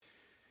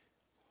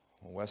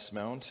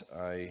Westmount,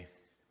 I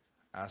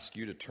ask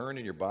you to turn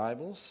in your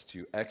Bibles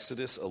to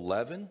Exodus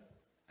 11.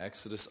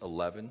 Exodus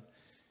 11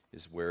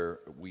 is where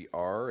we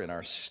are in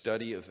our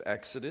study of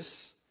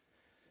Exodus.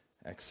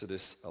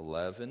 Exodus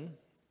 11.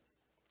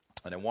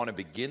 And I want to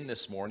begin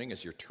this morning,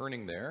 as you're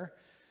turning there,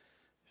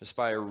 just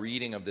by a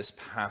reading of this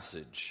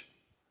passage.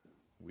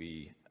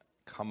 We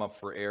come up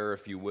for air,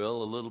 if you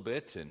will, a little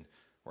bit, and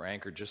we're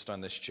anchored just on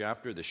this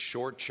chapter, this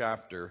short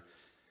chapter,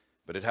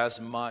 but it has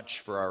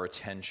much for our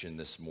attention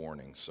this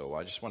morning. So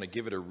I just want to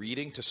give it a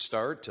reading to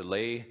start, to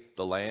lay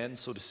the land,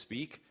 so to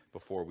speak,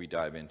 before we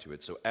dive into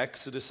it. So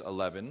Exodus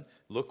 11,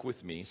 look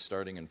with me,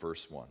 starting in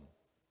verse 1.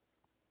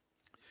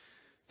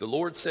 The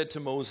Lord said to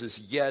Moses,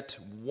 "Yet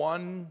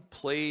one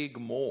plague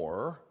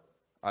more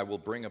I will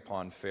bring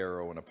upon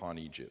Pharaoh and upon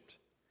Egypt.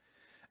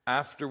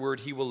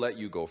 Afterward he will let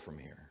you go from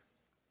here.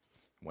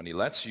 When he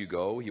lets you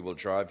go, he will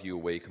drive you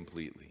away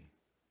completely.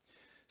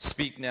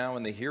 Speak now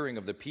in the hearing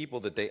of the people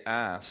that they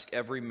ask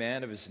every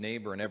man of his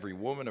neighbor and every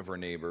woman of her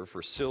neighbor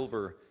for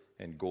silver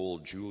and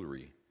gold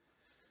jewelry."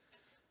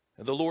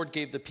 And the Lord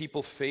gave the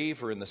people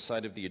favor in the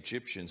sight of the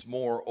Egyptians.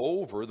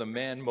 Moreover, the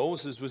man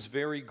Moses was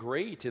very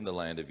great in the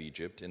land of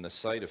Egypt, in the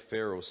sight of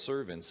Pharaoh's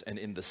servants, and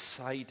in the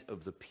sight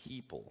of the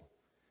people.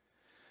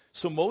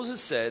 So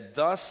Moses said,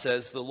 "Thus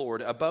says the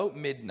Lord, about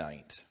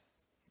midnight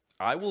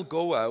I will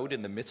go out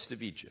in the midst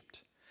of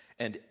Egypt,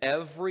 and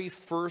every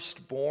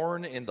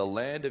firstborn in the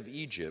land of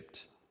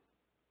Egypt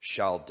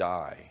shall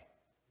die.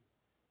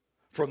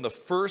 From the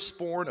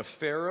firstborn of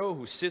Pharaoh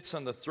who sits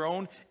on the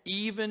throne,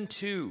 even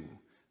to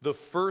the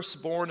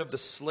firstborn of the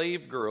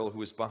slave girl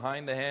who is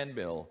behind the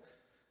handmill,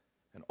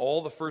 and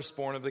all the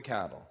firstborn of the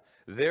cattle.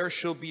 There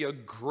shall be a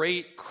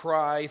great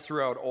cry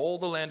throughout all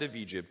the land of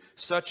Egypt,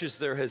 such as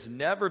there has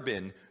never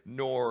been,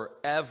 nor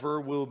ever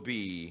will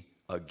be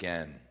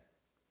again.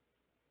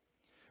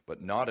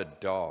 But not a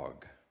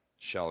dog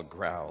shall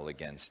growl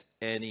against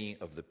any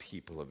of the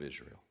people of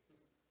Israel,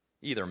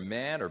 either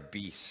man or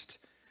beast,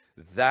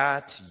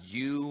 that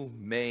you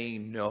may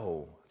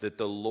know that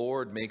the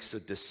Lord makes a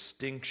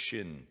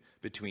distinction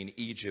between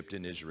Egypt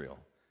and Israel.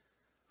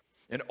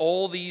 And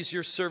all these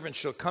your servants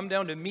shall come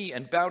down to me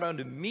and bow down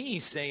to me,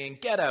 saying,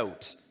 'Get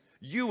out,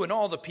 you and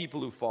all the people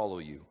who follow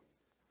you.'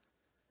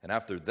 And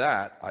after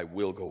that I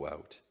will go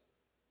out."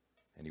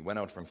 And he went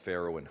out from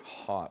Pharaoh in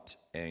hot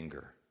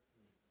anger.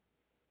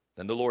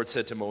 Then the Lord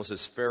said to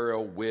Moses,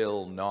 "Pharaoh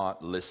will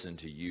not listen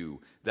to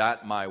you,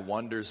 that my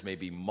wonders may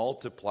be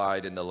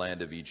multiplied in the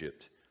land of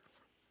Egypt."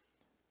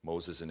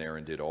 Moses and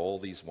Aaron did all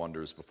these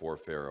wonders before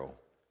Pharaoh,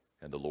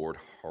 and the Lord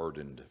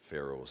hardened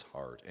Pharaoh's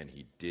heart, and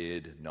he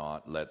did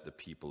not let the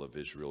people of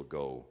Israel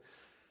go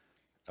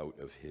out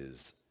of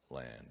his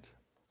land.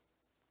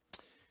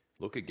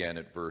 Look again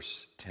at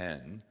verse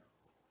 10.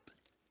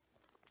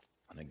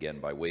 And again,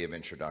 by way of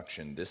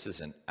introduction, this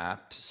is an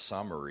apt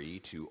summary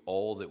to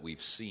all that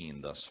we've seen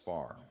thus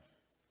far.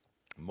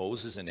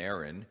 Moses and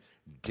Aaron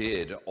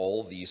did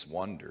all these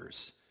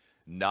wonders.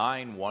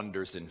 9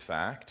 wonders, in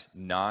fact,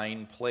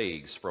 9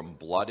 plagues, from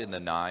blood in the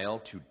Nile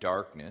to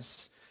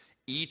darkness,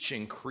 each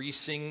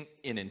increasing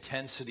in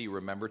intensity,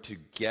 remember, to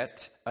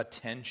get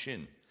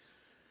attention.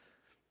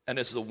 And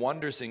as the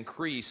wonders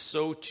increase,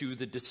 so too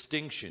the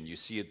distinction. You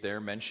see it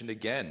there mentioned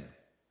again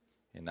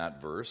in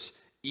that verse.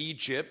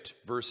 Egypt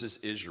versus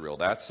Israel.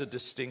 That's a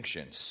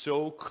distinction.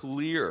 So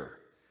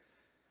clear.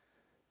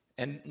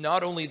 And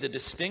not only the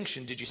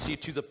distinction, did you see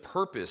to the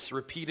purpose?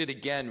 Repeated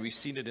again. We've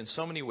seen it in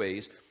so many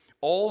ways.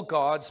 All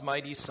God's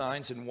mighty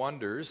signs and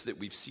wonders that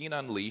we've seen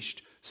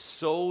unleashed,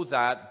 so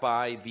that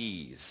by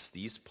these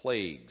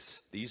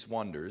plagues, these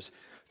wonders,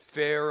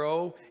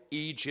 Pharaoh,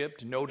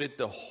 Egypt, noted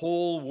the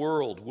whole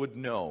world would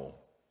know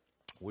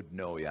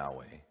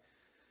Yahweh.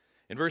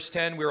 In verse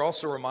 10, we're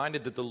also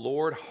reminded that the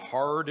Lord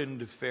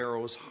hardened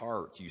Pharaoh's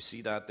heart. You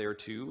see that there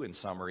too, in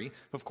summary.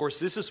 Of course,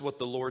 this is what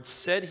the Lord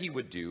said he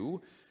would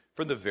do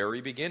from the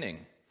very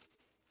beginning.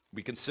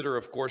 We consider,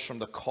 of course, from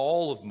the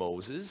call of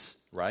Moses,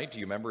 right? Do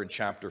you remember in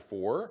chapter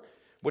 4?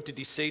 What did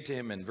he say to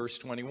him in verse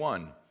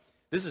 21?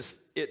 This is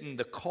it in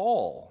the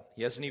call.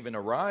 He hasn't even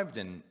arrived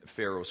in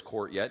Pharaoh's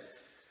court yet.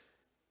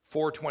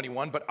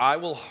 4:21, "But I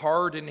will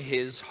harden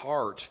his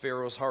heart,"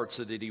 Pharaoh's heart,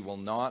 "so that he will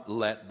not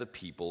let the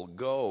people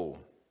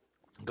go."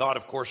 God,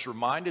 of course,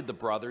 reminded the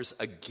brothers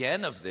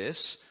again of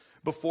this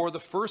before the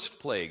first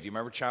plague. Do you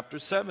remember chapter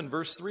 7,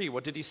 verse 3?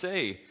 What did he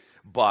say?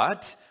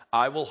 "But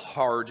I will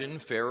harden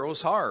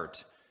Pharaoh's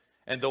heart.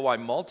 And though I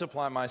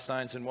multiply my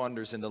signs and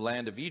wonders in the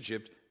land of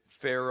Egypt,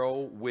 Pharaoh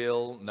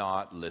will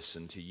not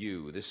listen to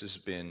you." This has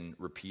been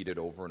repeated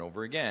over and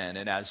over again.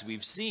 And as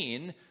we've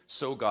seen,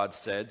 so God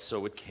said,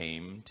 so it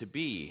came to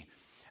be.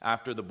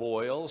 After the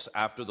boils,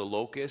 after the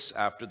locusts,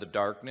 after the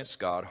darkness,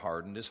 God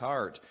hardened his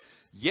heart.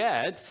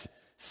 Yet,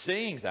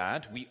 saying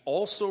that, we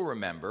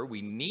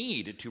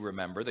need to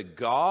remember that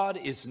God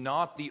is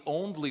not the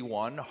only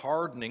one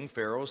hardening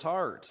Pharaoh's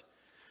heart.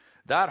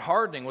 That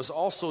hardening was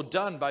also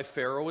done by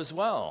Pharaoh as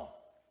well.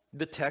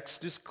 The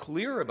text is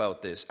clear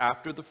about this.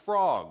 After the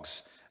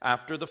frogs,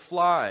 after the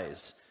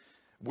flies,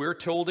 we're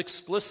told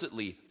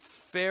explicitly,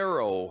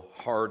 Pharaoh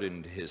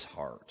hardened his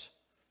heart.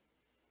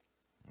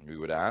 We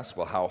would ask,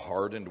 well, how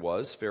hardened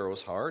was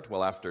Pharaoh's heart?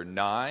 Well, after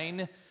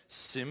 9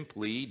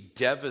 simply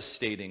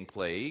devastating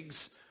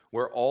plagues,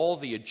 where all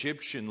the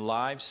Egyptian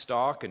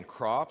livestock and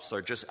crops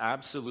are just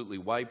absolutely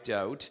wiped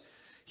out,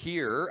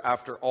 here,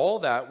 after all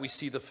that, we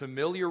see the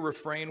familiar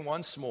refrain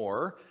once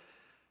more.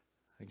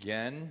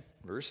 Again,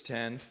 verse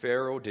 10,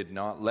 Pharaoh did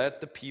not let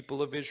the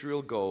people of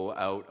Israel go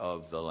out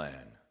of the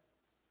land.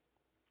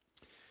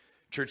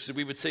 Church, so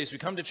we would say, as we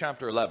come to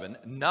chapter 11,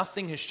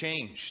 nothing has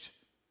changed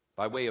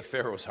by way of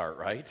Pharaoh's heart,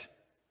 right?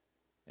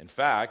 In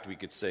fact, we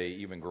could say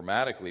even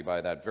grammatically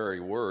by that very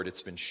word,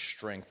 it's been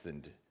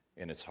strengthened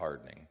in its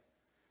hardening.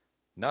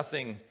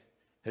 Nothing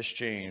has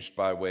changed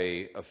by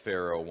way of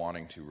Pharaoh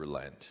wanting to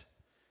relent,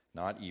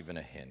 not even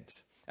a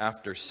hint.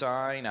 After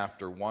sign,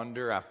 after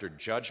wonder, after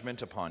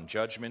judgment upon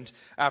judgment,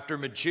 after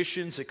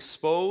magicians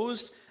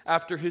exposed,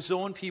 after his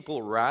own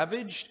people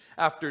ravaged,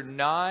 after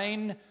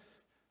 9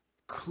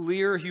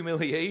 clear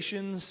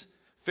humiliations,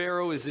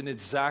 Pharaoh is in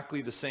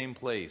exactly the same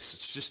place.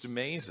 It's just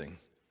amazing.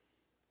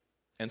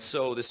 And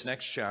so this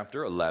next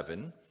chapter,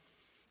 11,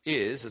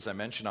 is, as I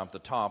mentioned up the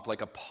top,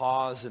 like a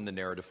pause in the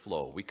narrative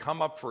flow. We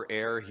come up for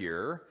air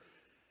here,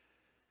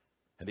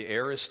 and the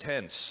air is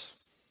tense.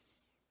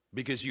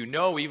 Because you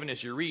know, even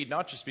as you read,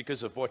 not just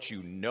because of what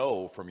you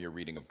know from your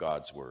reading of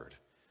God's word.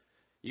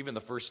 Even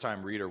the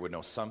first-time reader would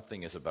know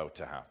something is about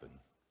to happen.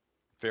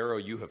 Pharaoh,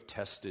 you have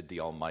tested the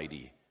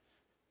Almighty.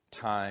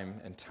 Time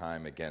and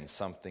time again,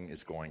 something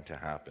is going to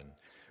happen.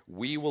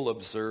 We will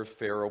observe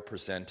Pharaoh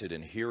presented,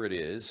 and here it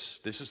is.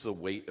 This is the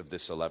weight of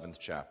this 11th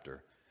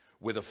chapter,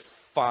 with a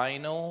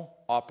final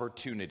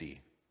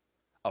opportunity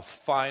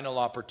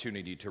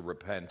to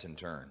repent and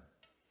turn.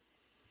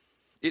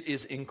 It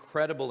is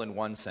incredible in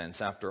one sense,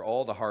 after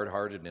all the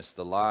hard-heartedness,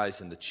 the lies,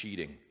 and the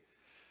cheating.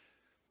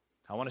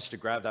 I want us to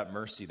grab that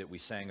mercy that we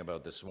sang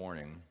about this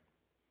morning.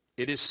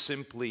 It is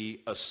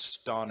simply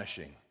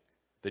astonishing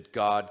that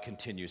God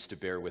continues to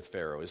bear with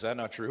Pharaoh. Is that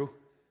not true?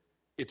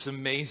 It's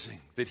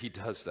amazing that he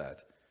does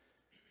that.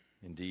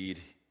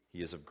 Indeed,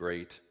 he is of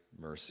great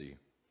mercy.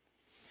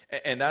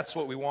 And that's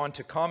what we want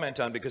to comment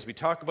on, because we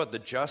talk about the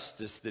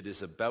justice that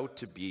is about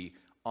to be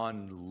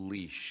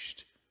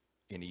unleashed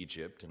in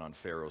Egypt and on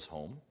Pharaoh's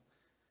home.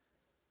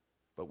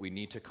 But we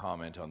need to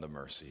comment on the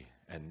mercy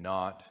and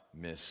not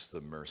miss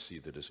the mercy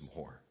that is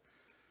more.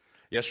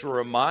 Yes, we're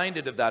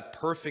reminded of that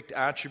perfect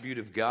attribute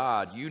of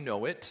God. You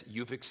know it.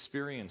 You've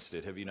experienced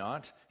it, have you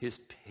not? His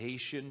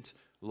patient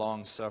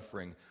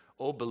long-suffering.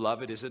 Oh,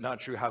 beloved, is it not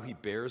true how he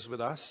bears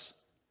with us?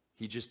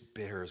 He just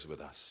bears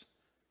with us.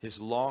 His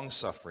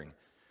long-suffering.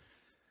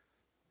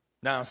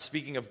 Now,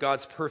 speaking of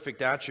God's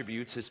perfect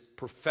attributes, his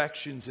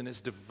perfections and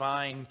his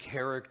divine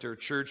character,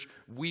 church,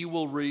 we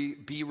will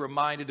be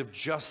reminded of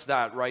just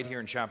that right here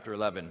in chapter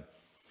 11.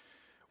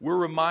 We're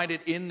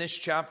reminded in this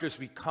chapter as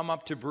we come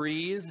up to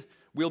breathe,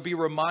 we'll be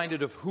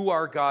reminded of who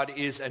our God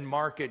is, and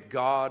mark it,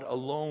 God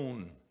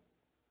alone.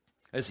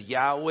 As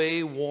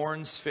Yahweh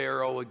warns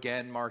Pharaoh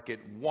again, mark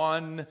it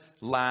one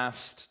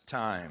last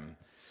time.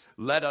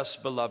 Let us,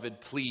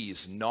 beloved,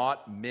 please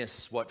not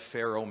miss what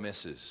Pharaoh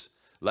misses.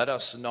 Let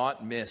us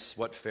not miss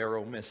what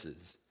Pharaoh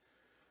misses.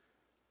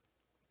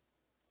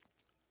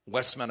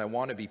 Westman, I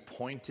want to be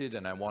pointed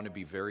and I want to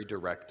be very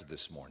direct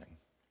this morning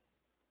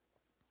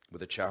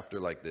with a chapter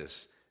like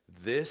this.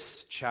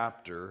 This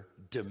chapter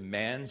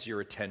demands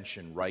your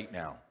attention right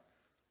now.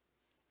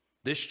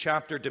 This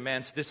chapter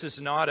demands, this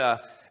is not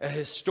a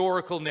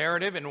historical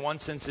narrative. In one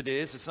sense it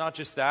is. It's not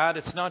just that.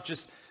 It's not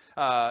just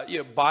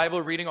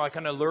Bible reading. I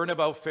kind of learn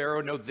about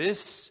Pharaoh. No,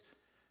 this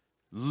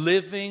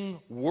living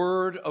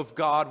word of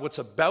God, what's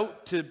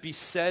about to be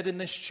said in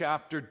this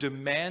chapter,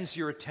 demands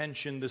your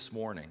attention this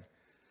morning.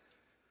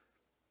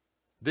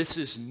 This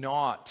is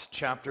not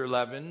chapter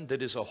 11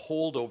 that is a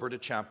holdover to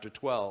chapter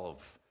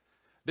 12.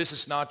 This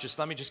is not just,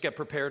 let me just get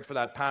prepared for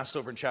that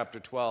Passover in chapter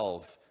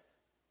 12.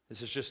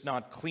 This is just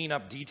not clean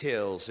up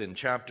details in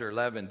chapter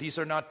 11. These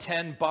are not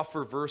 10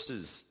 buffer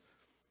verses.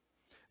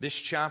 This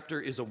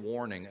chapter is a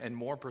warning, and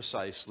more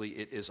precisely,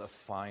 it is a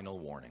final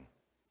warning.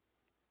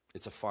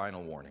 It's a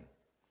final warning.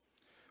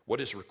 What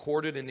is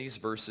recorded in these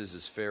verses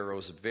is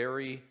Pharaoh's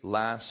very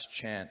last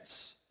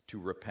chance to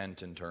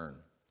repent and turn.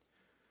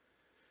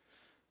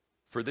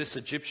 For this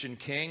Egyptian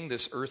king,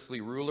 this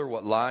earthly ruler,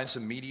 what lies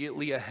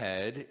immediately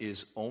ahead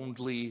is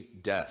only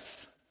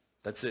death.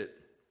 That's it.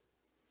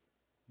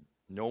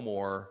 No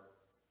more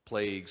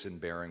plagues and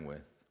bearing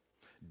with.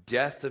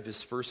 Death of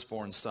his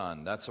firstborn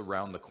son, that's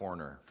around the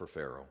corner for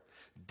Pharaoh.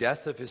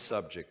 Death of his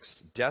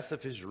subjects, death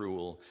of his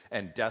rule,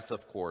 and death,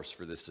 of course,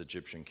 for this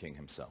Egyptian king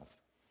himself.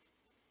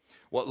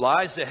 What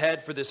lies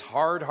ahead for this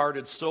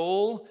hard-hearted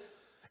soul,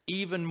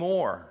 even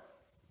more,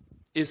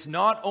 is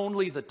not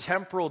only the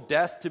temporal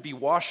death to be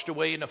washed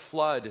away in a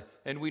flood,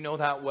 and we know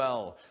that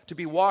well, to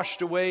be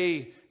washed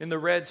away in the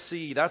Red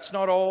Sea. That's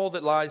not all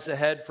that lies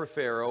ahead for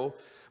Pharaoh,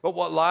 but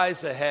what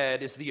lies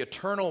ahead is the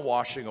eternal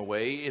washing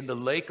away in the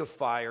lake of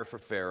fire for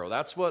Pharaoh.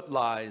 That's what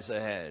lies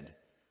ahead.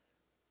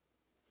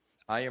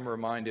 I am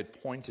reminded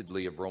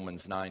pointedly of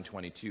Romans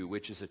 9:22,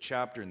 which is a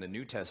chapter in the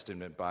New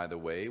Testament, by the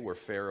way, where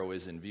Pharaoh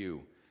is in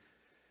view.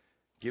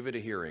 Give it a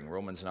hearing,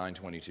 Romans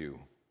 9:22.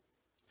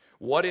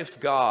 What if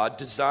God,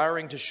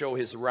 desiring to show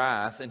his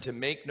wrath and to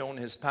make known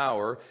his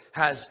power,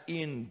 has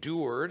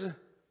endured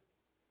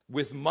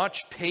with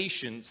much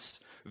patience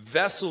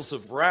vessels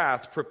of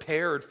wrath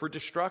prepared for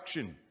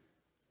destruction?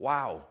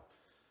 Wow.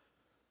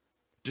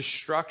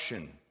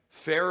 Destruction.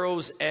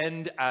 Pharaoh's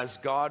end as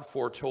God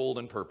foretold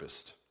and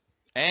purposed.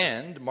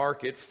 And,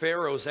 mark it,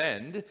 Pharaoh's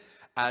end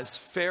as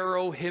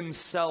Pharaoh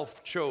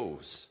himself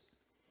chose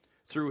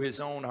through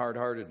his own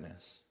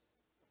hard-heartedness.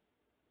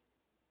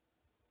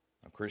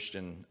 Now,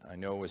 Christian, I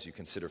know as you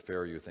consider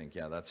Pharaoh, you think,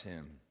 yeah, that's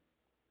him.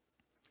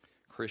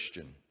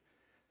 Christian,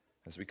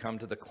 as we come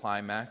to the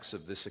climax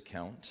of this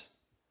account,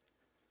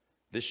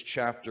 this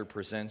chapter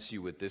presents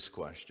you with this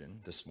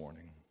question this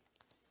morning.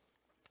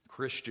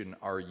 Christian,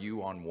 are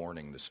you on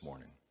warning this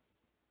morning?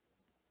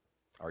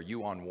 Are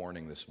you on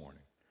warning this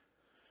morning?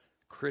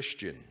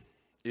 Christian,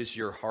 is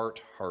your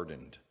heart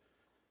hardened?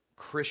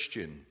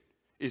 Christian,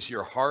 is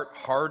your heart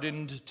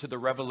hardened to the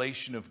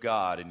revelation of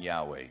God and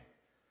Yahweh?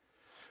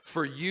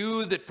 For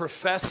you that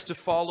profess to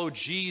follow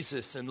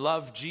Jesus and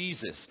love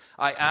Jesus,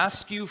 I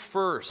ask you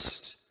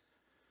first,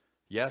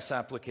 yes,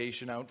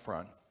 application out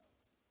front.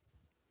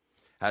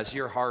 Has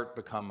your heart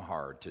become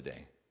hard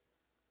today?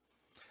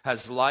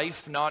 Has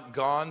life not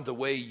gone the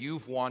way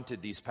you've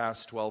wanted these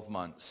past 12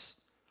 months?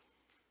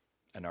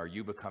 And are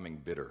you becoming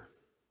bitter?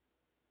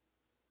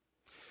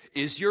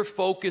 Is your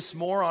focus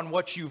more on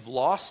what you've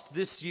lost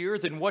this year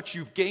than what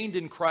you've gained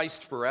in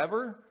Christ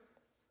forever?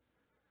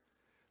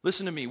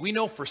 Listen to me, we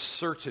know for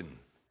certain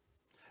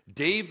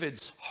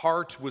David's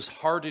heart was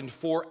hardened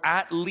for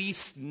at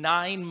least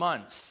 9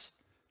 months.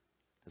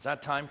 Does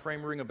that time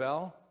frame ring a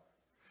bell?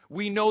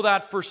 We know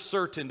that for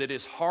certain, that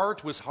his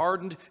heart was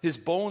hardened, his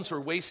bones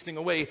were wasting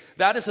away.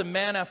 That is a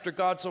man after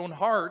God's own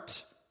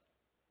heart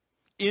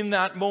in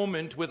that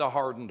moment with a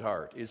hardened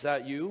heart. Is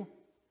that you?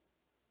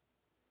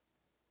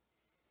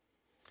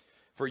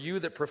 For you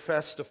that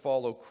profess to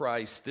follow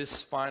Christ,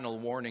 this final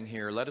warning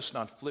here, let us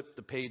not flip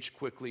the page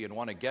quickly and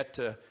want to get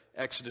to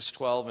Exodus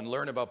 12 and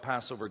learn about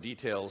Passover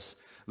details.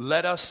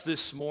 Let us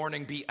this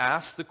morning be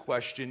asked the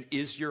question,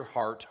 is your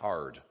heart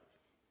hard?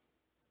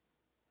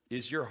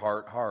 Is your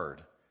heart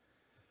hard?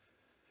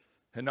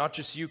 And not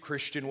just you,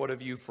 Christian, what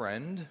of you,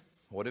 friend?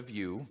 What of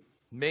you?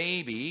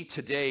 Maybe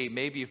today,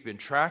 maybe you've been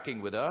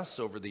tracking with us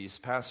over these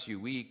past few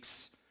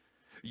weeks.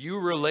 You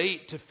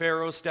relate to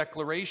Pharaoh's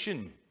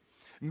declaration.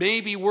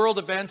 Maybe world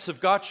events have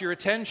got your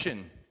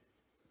attention.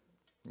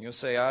 You'll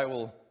say, I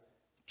will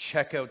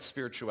check out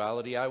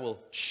spirituality. I will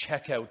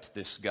check out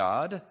this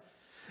God.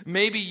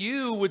 Maybe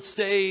you would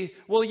say,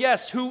 well,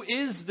 yes, who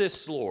is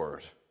this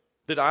Lord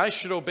that I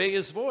should obey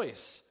his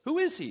voice? Who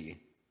is he?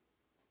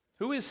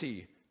 Who is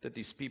he that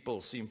these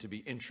people seem to be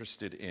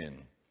interested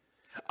in?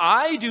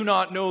 I do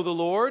not know the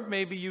Lord.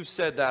 Maybe you've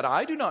said that.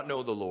 I do not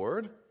know the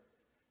Lord.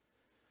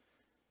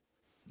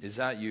 Is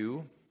that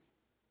you?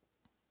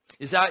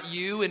 Is that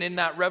you, and in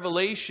that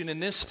revelation in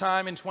this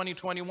time in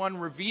 2021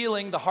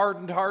 revealing the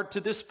hardened heart to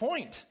this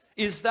point?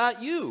 Is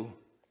that you?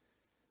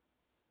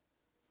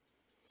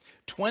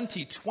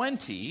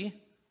 2020,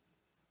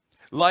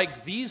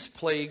 like these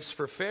plagues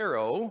for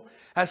Pharaoh,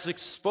 has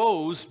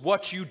exposed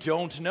what you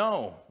don't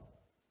know.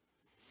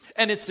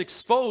 And it's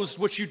exposed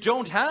what you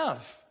don't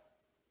have.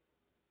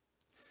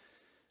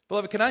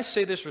 Beloved, can I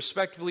say this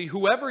respectfully?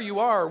 Whoever you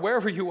are,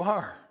 wherever you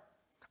are,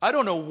 I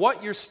don't know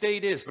what your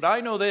state is, but I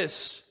know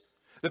this.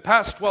 The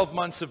past 12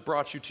 months have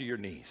brought you to your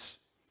knees.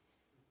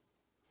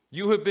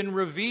 You have been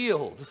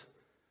revealed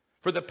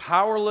for the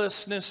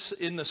powerlessness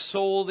in the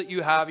soul that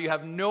you have. You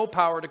have no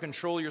power to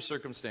control your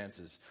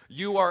circumstances.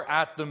 You are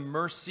at the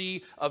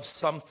mercy of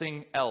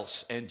something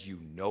else, and you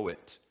know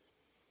it.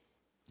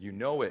 You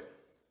know it.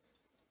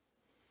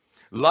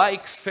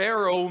 Like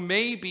Pharaoh,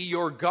 maybe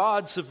your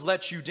gods have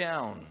let you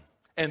down,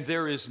 and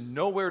there is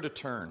nowhere to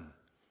turn.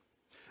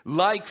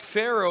 Like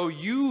Pharaoh,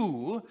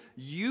 you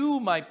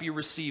might be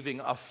receiving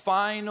a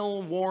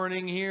final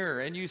warning here.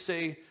 And you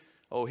say,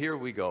 oh, here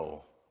we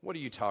go. What are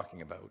you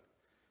talking about?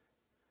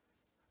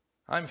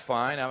 I'm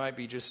fine. I might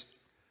be just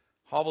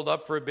hobbled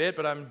up for a bit,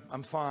 but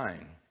I'm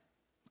fine.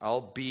 I'll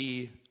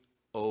be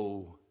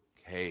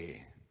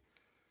okay.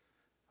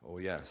 Oh,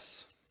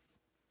 yes.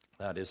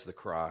 That is the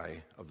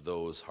cry of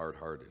those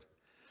hard-hearted.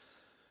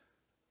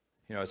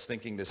 You know, I was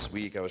thinking this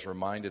week, I was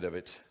reminded of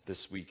it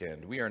this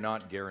weekend. We are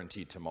not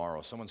guaranteed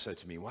tomorrow. Someone said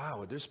to me,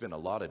 wow, there's been a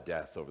lot of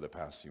death over the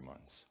past few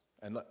months.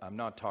 And I'm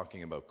not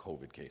talking about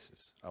COVID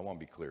cases. I want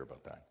to be clear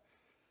about that.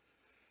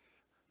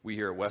 We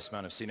here at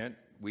Westmount have seen it.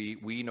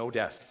 We know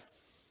death.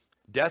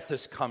 Death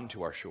has come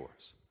to our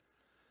shores.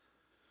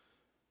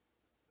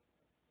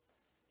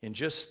 In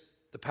just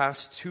the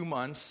past 2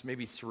 months,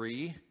 maybe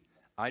 3,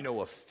 I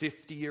know a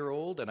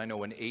 50-year-old and I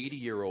know an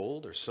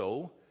 80-year-old or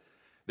so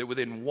that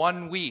within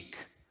 1 week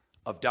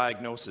of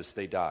diagnosis,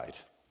 they died.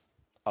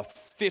 A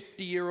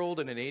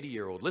 50-year-old and an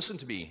 80-year-old. Listen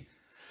to me.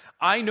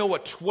 I know a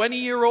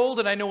 20-year-old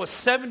and I know a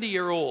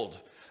 70-year-old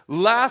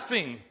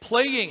laughing,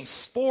 playing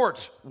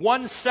sport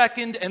 1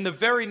 second and the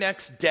very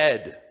next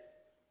dead.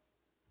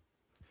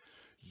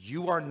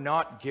 You are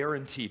not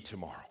guaranteed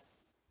tomorrow.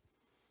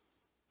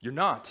 You're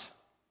not.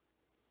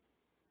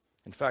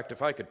 In fact,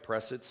 if I could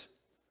press it,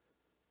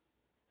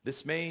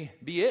 this may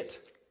be it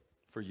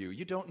for you.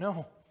 You don't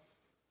know.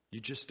 You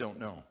just don't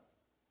know.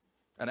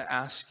 And I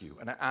ask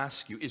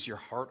you, is your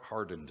heart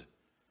hardened?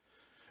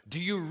 Do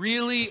you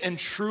really and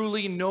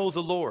truly know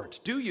the Lord?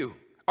 Do you?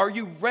 Are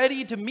you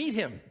ready to meet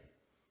him?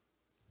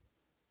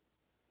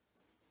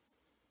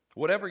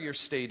 Whatever your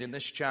state in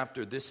this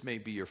chapter, this may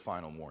be your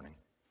final warning.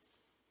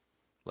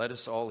 Let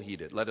us all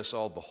heed it. Let us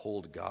all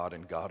behold God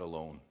and God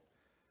alone.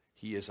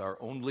 He is our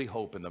only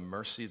hope in the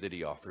mercy that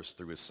he offers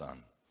through his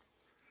Son.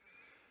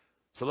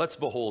 So let's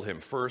behold him.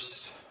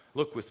 First,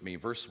 look with me,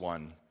 verse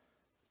 1,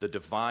 the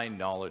divine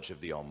knowledge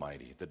of the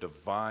Almighty, the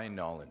divine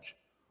knowledge.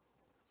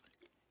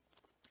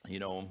 You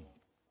know,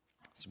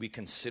 as we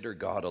consider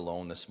God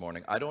alone this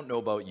morning, I don't know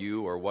about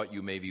you or what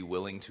you may be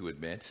willing to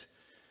admit,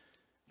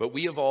 but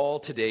we have all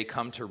today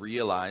come to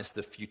realize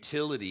the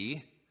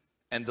futility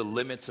and the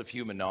limits of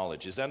human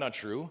knowledge. Is that not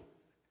true?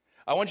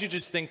 I want you to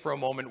just think for a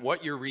moment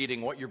what you're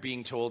reading, what you're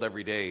being told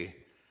every day.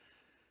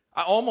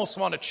 I almost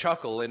want to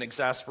chuckle in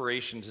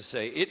exasperation to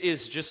say, it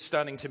is just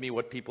stunning to me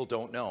what people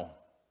don't know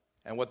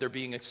and what they're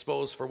being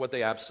exposed for, what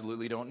they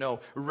absolutely don't know.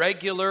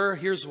 Regular,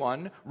 here's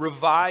one,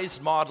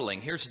 revised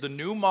modeling. Here's the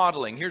new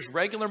modeling. Here's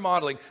regular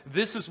modeling.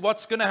 This is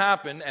what's going to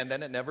happen, and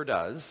then it never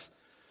does.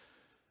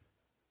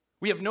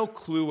 We have no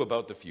clue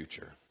about the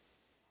future.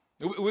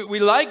 We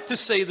like to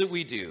say that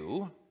we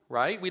do,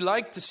 right? We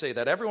like to say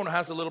that. Everyone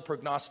has a little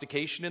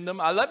prognostication in them.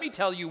 Let me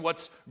tell you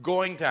what's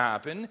going to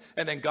happen,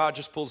 and then God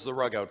just pulls the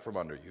rug out from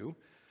under you.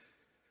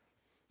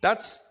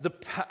 That's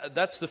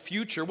the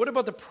future. What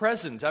about the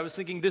present? I was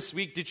thinking this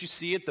week, did you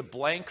see it? The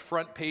blank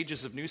front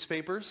pages of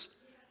newspapers?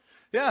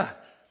 Yeah.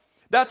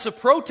 That's a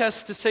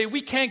protest to say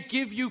we can't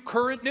give you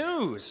current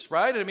news,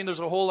 right? I mean,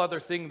 there's a whole other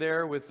thing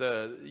there with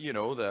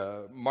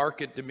the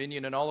market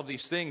dominion and all of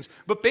these things.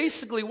 But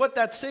basically what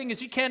that's saying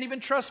is you can't even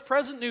trust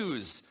present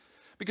news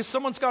because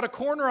someone's got a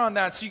corner on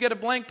that, so you get a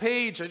blank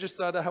page. I just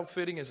thought, how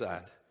fitting is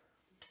that?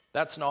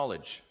 That's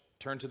knowledge.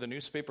 Turn to the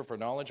newspaper for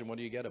knowledge, and what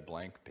do you get? A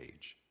blank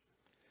page.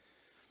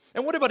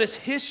 And what about as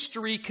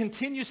history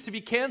continues to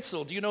be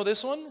canceled? Do you know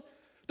this one?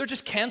 They're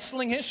just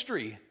canceling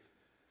history.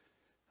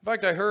 In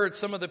fact, I heard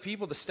some of the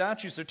people, the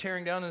statues they're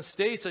tearing down in the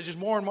States, are just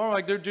more and more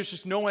like there's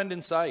just no end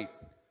in sight.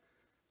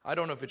 I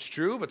don't know if it's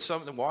true, but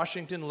some in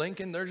Washington,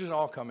 Lincoln, they're just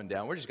all coming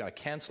down. We're just going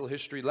to cancel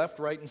history left,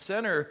 right, and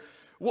center.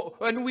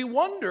 And we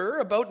wonder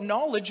about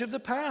knowledge of the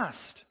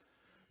past.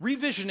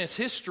 Revisionist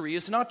history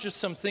is not just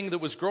something that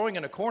was growing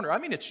in a corner. I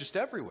mean, it's just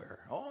everywhere.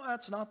 Oh,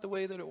 that's not the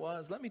way that it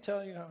was. Let me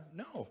tell you how.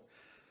 No.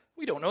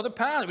 We don't know the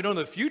past. We don't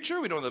know the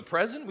future. We don't know the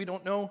present. We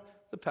don't know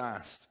the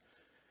past.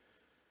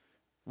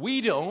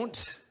 We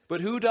don't. But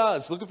who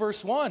does? Look at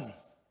verse 1.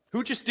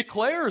 Who just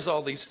declares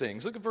all these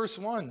things? Look at verse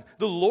 1.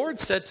 The Lord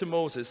said to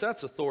Moses,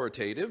 that's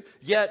authoritative,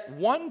 yet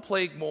one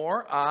plague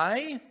more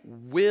I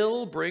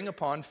will bring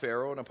upon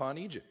Pharaoh and upon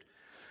Egypt.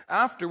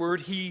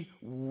 Afterward, he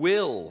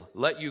will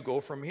let you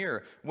go from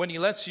here. When he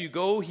lets you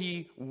go,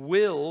 he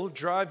will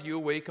drive you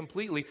away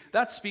completely.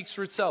 That speaks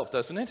for itself,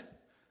 doesn't it?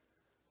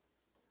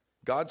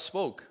 God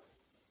spoke.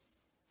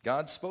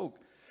 God spoke.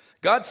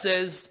 God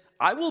says,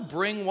 I will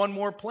bring one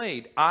more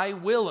plague. I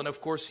will, and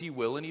of course he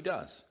will, and he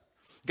does.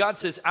 God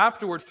says,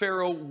 afterward,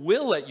 Pharaoh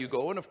will let you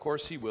go, and of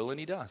course he will, and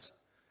he does.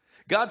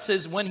 God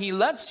says, when he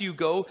lets you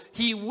go,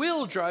 he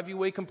will drive you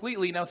away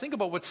completely. Now think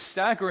about what's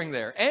staggering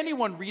there.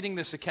 Anyone reading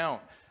this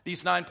account,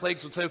 these 9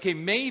 plagues would say, okay,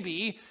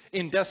 maybe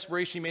in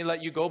desperation he may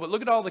let you go, but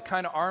look at all the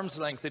kind of arm's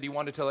length that he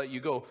wanted to let you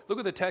go. Look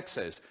what the text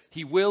says.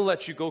 He will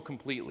let you go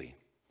completely.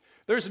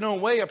 There's no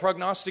way a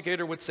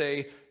prognosticator would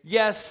say,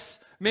 yes,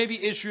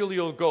 maybe Israel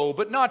will go,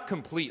 but not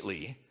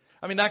completely.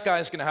 I mean, that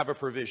guy's going to have a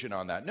provision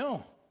on that.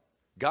 No.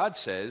 God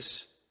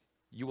says,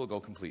 you will go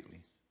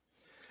completely.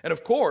 And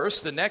of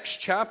course, the next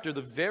chapter,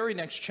 the very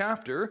next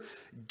chapter,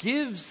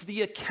 gives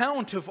the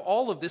account of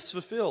all of this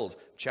fulfilled.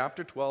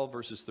 Chapter 12,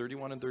 verses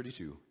 31 and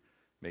 32.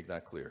 Make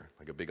that clear,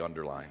 like a big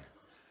underline.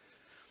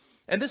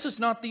 And this is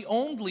not the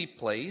only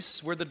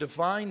place where the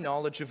divine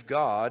knowledge of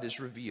God is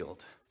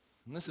revealed.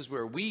 And this is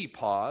where we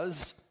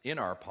pause, in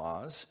our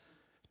pause,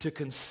 to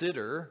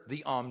consider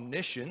the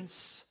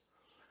omniscience,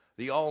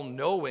 the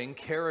all-knowing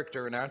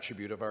character and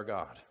attribute of our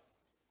God.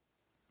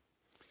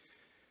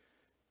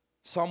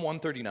 Psalm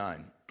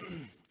 139,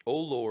 O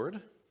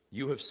Lord,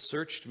 you have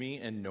searched me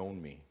and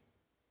known me.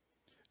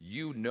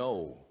 You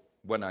know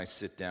when I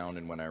sit down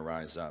and when I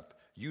rise up.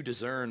 You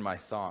discern my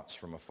thoughts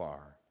from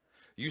afar.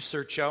 You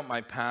search out my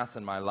path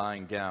and my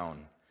lying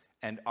down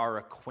and are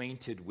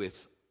acquainted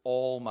with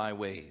all my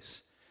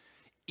ways.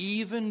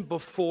 Even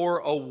before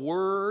a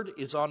word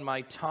is on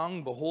my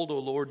tongue, behold, O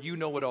Lord, you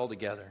know it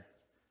altogether.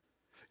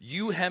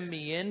 You hem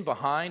me in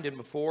behind and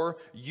before.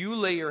 You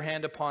lay your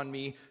hand upon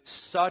me.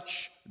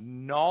 Such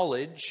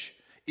knowledge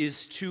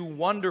is too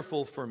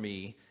wonderful for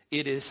me.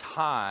 It is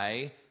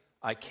high.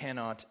 I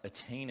cannot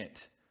attain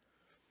it.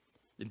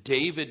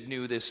 David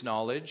knew this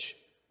knowledge.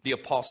 The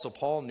Apostle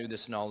Paul knew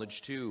this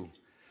knowledge too.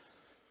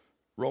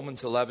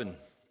 Romans 11,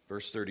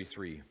 verse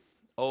 33.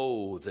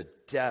 Oh, the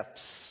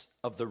depths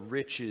of the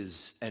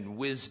riches and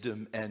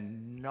wisdom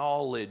and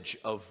knowledge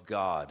of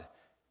God.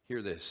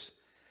 Hear this.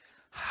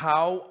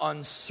 How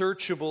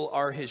unsearchable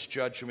are his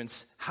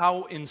judgments,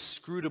 how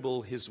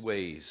inscrutable his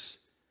ways.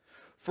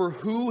 For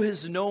who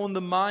has known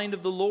the mind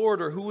of the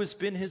Lord, or who has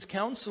been his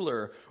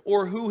counselor,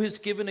 or who has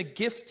given a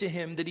gift to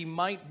him that he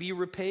might be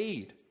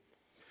repaid?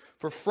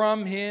 For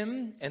from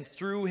him and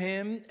through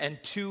him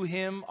and to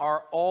him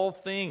are all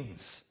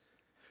things.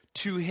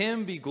 To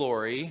him be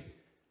glory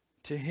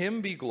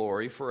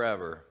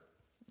forever.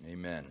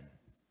 Amen.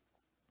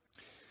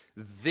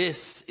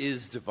 This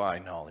is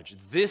divine knowledge.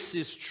 This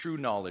is true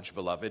knowledge,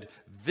 beloved.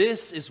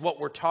 This is what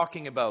we're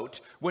talking about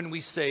when we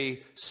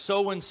say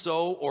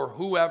so-and-so or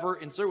whoever,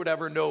 insert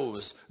whatever,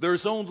 knows.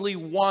 There's only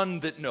one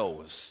that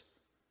knows,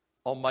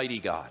 Almighty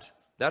God.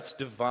 That's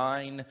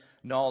divine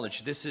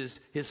knowledge. This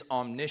is his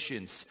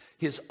omniscience,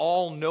 his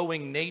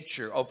all-knowing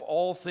nature of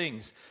all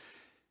things.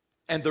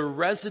 And the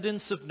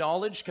residence of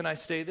knowledge, can I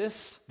say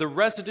this? The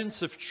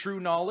residence of true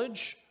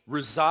knowledge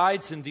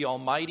resides in the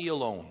Almighty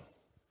alone.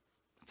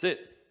 That's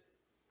it.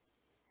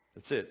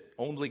 That's it.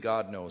 Only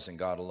God knows and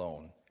God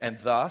alone. And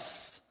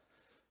thus,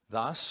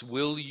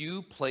 will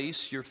you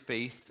place your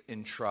faith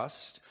and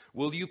trust?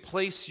 Will you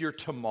place your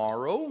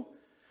tomorrow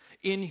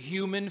in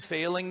human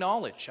failing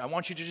knowledge? I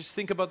want you to just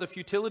think about the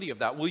futility of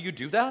that. Will you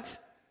do that?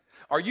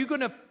 Are you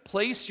going to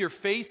place your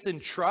faith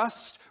and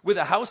trust with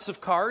a house of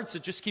cards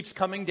that just keeps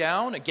coming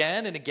down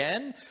again and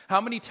again?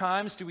 How many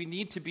times do we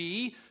need to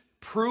be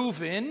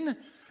proven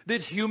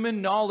that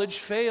human knowledge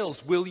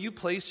fails? Will you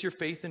place your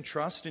faith and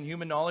trust in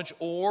human knowledge,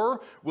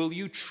 or will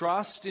you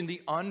trust in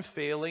the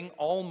unfailing,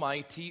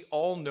 almighty,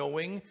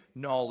 all-knowing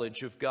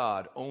knowledge of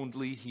God?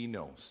 Only he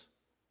knows.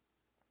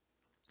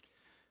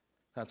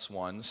 That's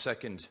one.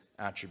 Second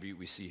attribute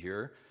we see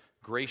here,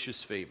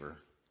 gracious favor.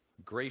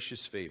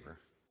 Gracious favor.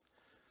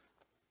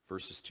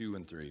 Verses 2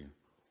 and 3.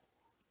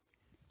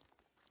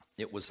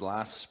 It was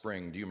last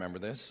spring. Do you remember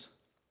this?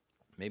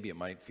 Maybe it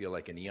might feel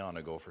like an eon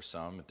ago for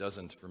some. It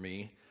doesn't for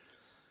me.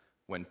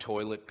 When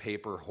toilet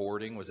paper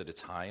hoarding was at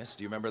its highest.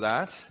 Do you remember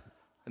that?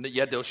 And that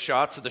you had those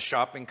shots of the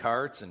shopping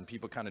carts and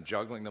people kind of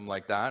juggling them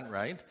like that,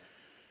 right?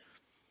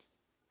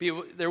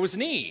 There was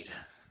need.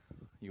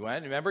 You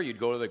went, remember, you'd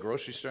go to the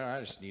grocery store, I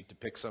just need to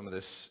pick some of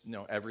this,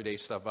 everyday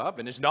stuff up,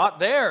 and it's not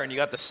there, and you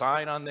got the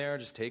sign on there,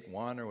 just take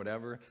one or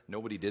whatever.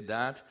 Nobody did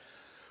that.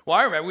 Well,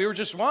 I remember we were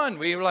just one.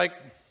 We were like,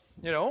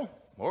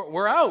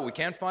 we're out. We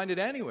can't find it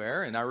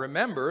anywhere. And I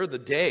remember the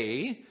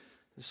day,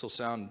 this will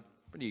sound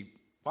pretty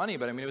funny,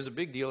 but it was a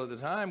big deal at the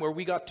time, where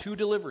we got 2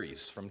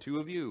 deliveries from 2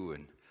 of you.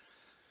 And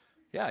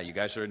yeah, you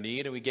guys are in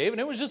need, and we gave,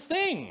 and it was a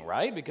thing,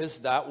 right?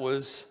 Because that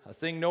was a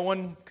thing no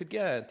one could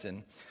get.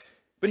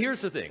 But here's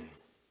the thing.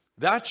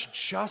 That's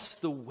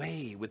just the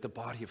way with the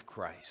body of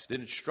Christ.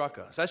 And it struck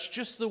us. That's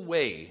just the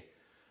way.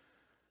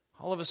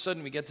 All of a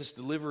sudden, we get this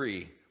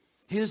delivery.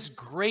 His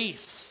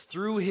grace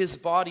through his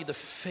body, the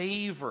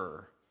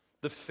favor.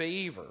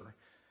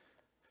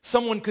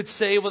 Someone could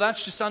say, well,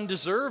 that's just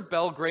undeserved,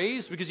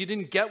 Belgrace, because you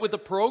didn't get with the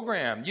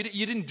program. You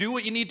didn't do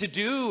what you need to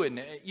do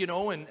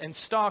and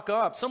stock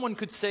up. Someone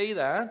could say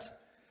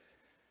that.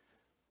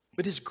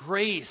 But his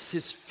grace,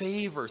 his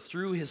favor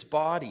through his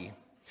body.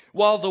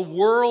 While the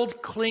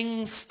world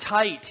clings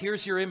tight,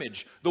 here's your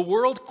image. The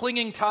world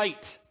clinging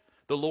tight,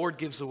 the Lord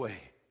gives away.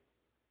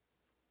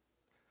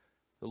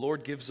 The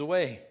Lord gives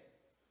away.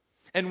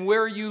 And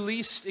where you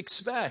least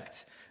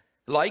expect.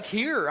 Like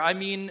here,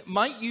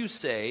 might you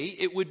say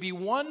it would be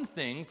one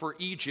thing for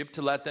Egypt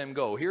to let them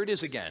go? Here it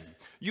is again.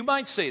 You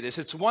might say this,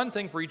 it's one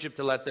thing for Egypt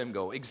to let them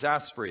go,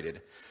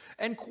 exasperated.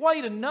 And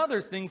quite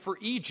another thing for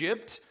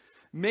Egypt,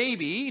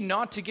 maybe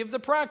not to give the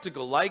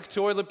practical, like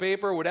toilet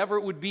paper, whatever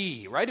it would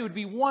be, right? It would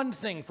be one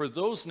thing for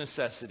those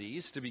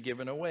necessities to be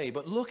given away.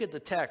 But look at the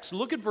text.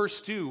 Look at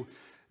verse 2.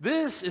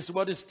 This is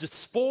what is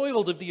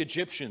despoiled of the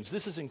Egyptians.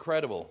 This is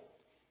incredible.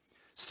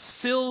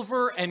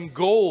 Silver and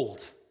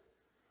gold.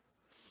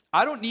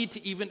 I don't need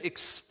to even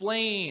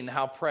explain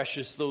how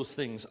precious those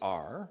things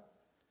are.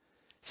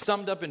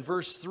 Summed up in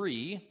verse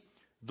 3,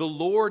 the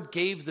Lord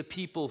gave the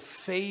people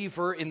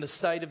favor in the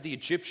sight of the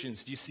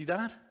Egyptians. Do you see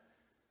that?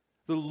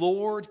 The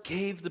Lord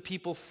gave the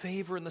people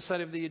favor in the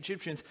sight of the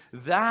Egyptians.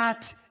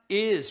 That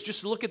is,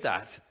 just look at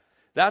that.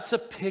 That's a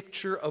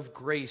picture of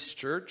grace,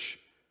 church.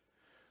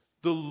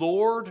 The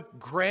Lord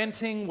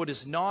granting what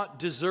is not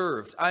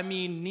deserved.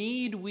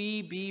 Need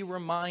we be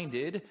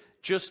reminded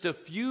just a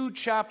few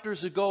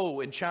chapters ago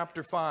in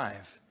chapter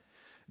 5,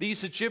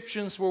 these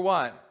Egyptians were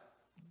what?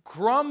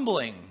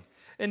 Grumbling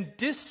and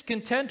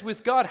discontent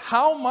with God.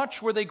 How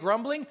much were they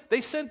grumbling? They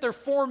sent their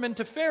foreman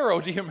to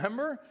Pharaoh, do you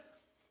remember?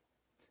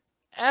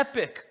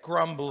 Epic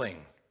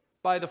grumbling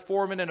by the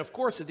foreman, and of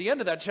course at the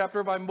end of that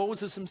chapter by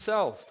Moses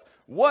himself.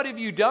 What have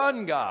you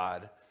done,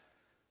 God?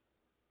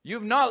 You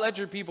have not let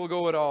your people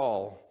go at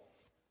all.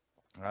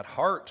 That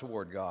heart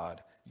toward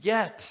God.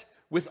 Yet,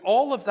 with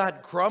all of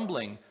that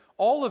grumbling,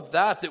 all of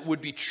that would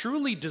be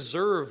truly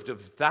deserved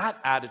of that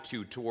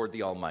attitude toward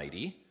the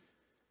Almighty,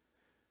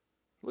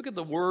 look at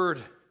the word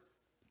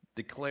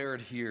declared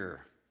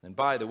here. And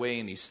by the way,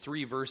 in these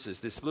 3 verses,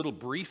 this little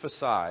brief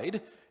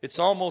aside, it's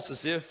almost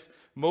as if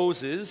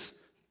Moses,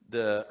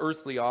 the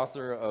earthly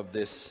author of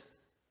this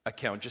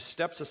account, just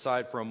steps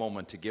aside for a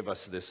moment to give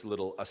us this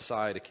little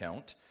aside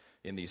account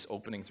in these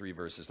opening 3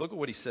 verses. Look at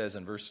what he says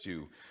in verse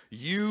 2.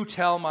 You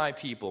tell my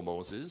people,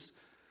 Moses.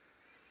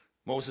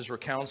 Moses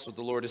recounts what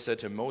the Lord has said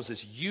to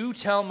Moses. You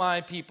tell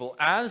my people,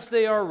 as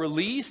they are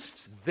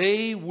released,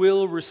 they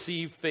will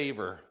receive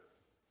favor.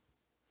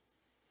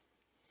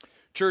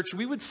 Church,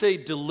 we would say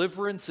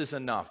deliverance is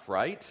enough,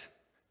 right?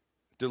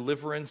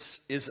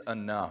 Deliverance is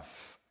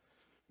enough.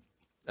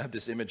 I have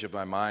this image of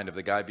my mind of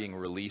the guy being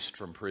released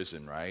from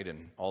prison, right?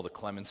 And all the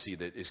clemency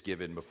that is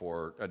given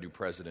before a new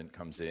president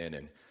comes in.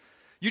 And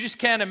you just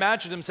can't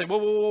imagine them saying,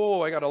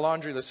 whoa, I got a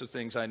laundry list of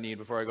things I need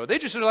before I go. They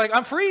just are like,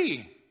 I'm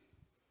free.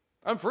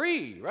 I'm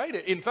free, right?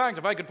 In fact,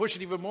 if I could push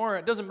it even more,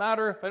 it doesn't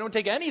matter if I don't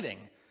take anything.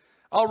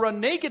 I'll run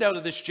naked out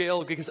of this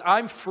jail because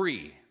I'm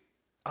free.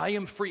 I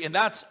am free, and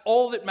that's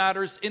all that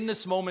matters in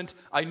this moment.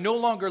 I no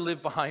longer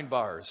live behind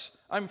bars.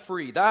 I'm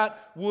free.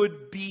 That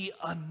would be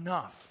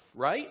enough,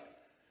 right?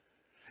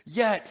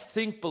 Yet,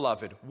 think,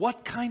 beloved,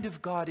 what kind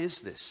of God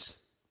is this?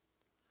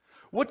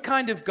 What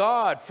kind of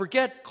God?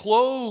 Forget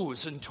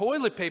clothes and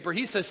toilet paper.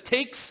 He says,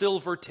 take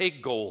silver,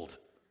 take gold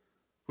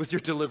with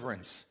your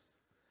deliverance.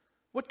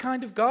 What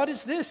kind of God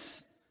is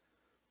this?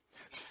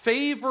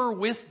 Favor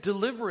with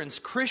deliverance.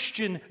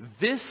 Christian,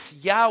 this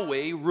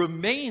Yahweh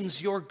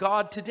remains your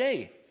God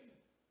today.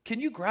 Can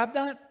you grab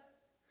that?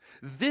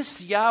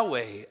 This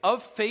Yahweh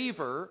of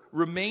favor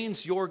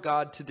remains your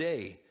God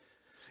today.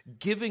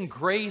 Giving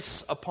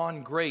grace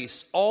upon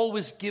grace,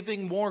 always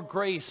giving more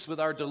grace with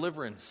our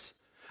deliverance.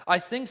 I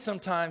think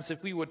sometimes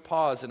if we would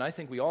pause, and I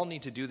think we all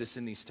need to do this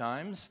in these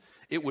times,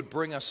 it would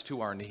bring us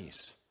to our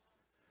knees.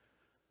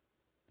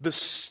 The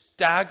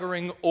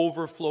staggering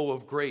overflow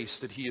of grace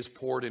that he has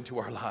poured into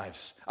our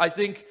lives.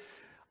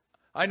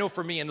 I know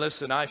for me, and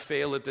listen, I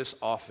fail at this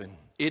often.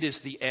 It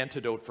is the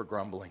antidote for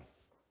grumbling.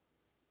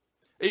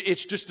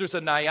 It's just, there's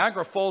a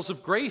Niagara Falls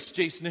of grace,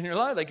 Jason, in your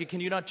life. Like, can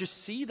you not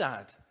just see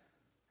that?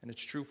 And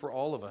it's true for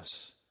all of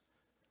us.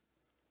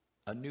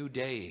 A new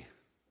day,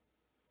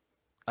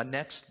 a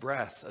next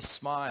breath, a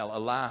smile, a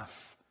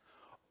laugh,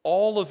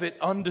 all of it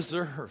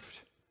undeserved.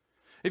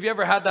 Have you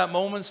ever had that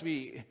moments?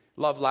 We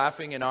love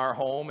laughing in our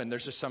home, and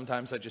there's just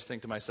sometimes I just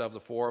think to myself, the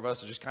 4 of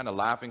us are just kind of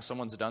laughing.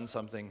 Someone's done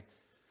something.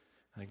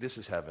 Like, this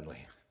is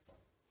heavenly.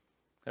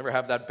 Ever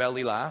have that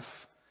belly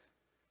laugh?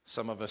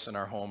 Some of us in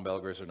our home,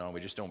 Belgers, we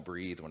just don't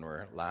breathe when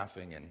we're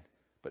laughing,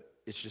 but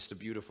it's just a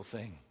beautiful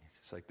thing.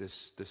 It's like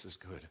this is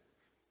good.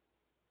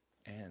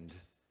 And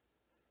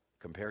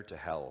compared to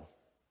hell,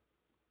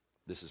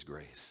 this is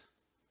grace.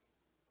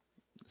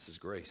 This is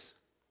grace.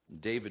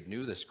 David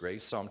knew this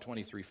grace. Psalm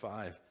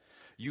 23:5.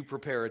 You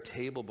prepare a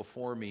table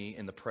before me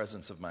in the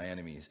presence of my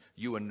enemies.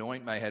 You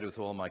anoint my head with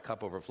oil, my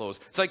cup overflows.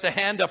 It's like the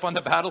hand up on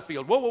the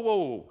battlefield.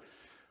 Whoa.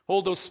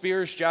 Hold those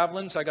spears,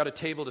 javelins. I got a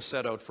table to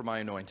set out for my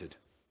anointed.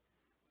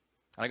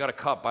 And I got a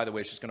cup, by the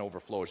way, she's going to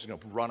overflow. She's going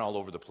to run all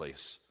over the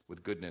place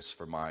with goodness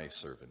for my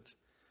servant.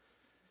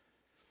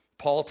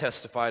 Paul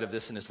testified of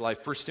this in his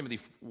life. 1 Timothy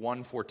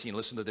 1:14.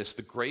 Listen to this.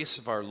 The grace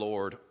of our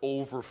Lord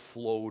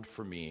overflowed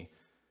for me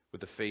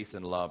with the faith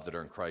and love that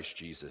are in Christ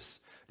Jesus.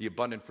 The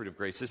abundant fruit of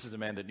grace. This is a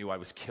man that knew I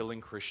was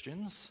killing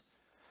Christians,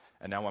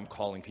 and now I'm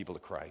calling people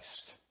to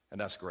Christ. And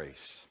that's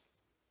grace.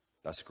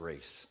 That's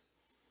grace.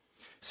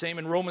 Same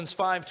in Romans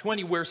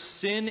 5:20, where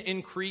sin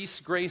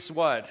increased, grace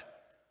what?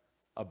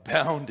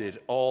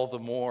 Abounded all the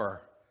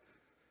more.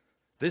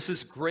 This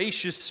is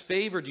gracious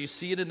favor. Do you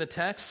see it in the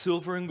text?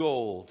 Silver and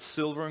gold,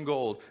 silver and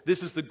gold.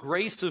 This is the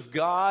grace of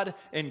God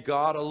and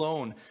God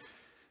alone.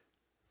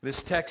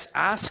 This text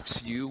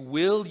asks you,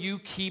 will you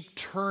keep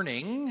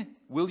turning?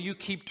 Will you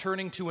keep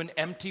turning to an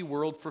empty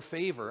world for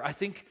favor? I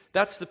think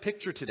that's the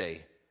picture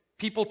today.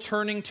 People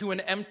turning to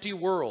an empty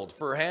world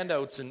for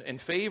handouts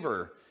and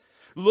favor.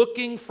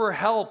 Looking for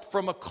help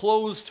from a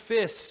closed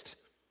fist.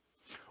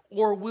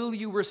 Or will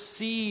you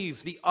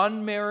receive the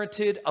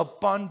unmerited,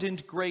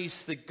 abundant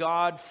grace that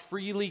God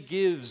freely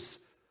gives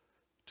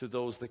to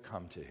those that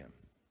come to him?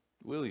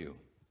 Will you?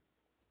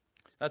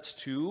 That's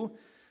 2.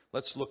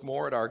 Let's look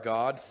more at our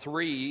God.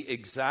 3,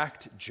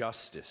 exact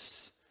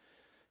justice.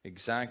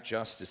 Exact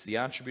justice. The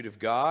attribute of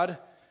God,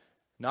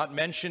 not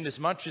mentioned as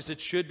much as it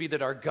should be,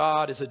 that our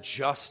God is a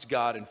just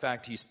God. In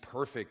fact, he's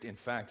perfect. In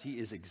fact, he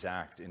is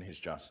exact in his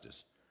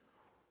justice.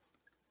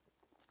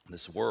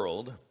 This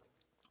world,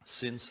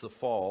 since the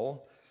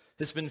fall,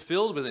 has been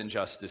filled with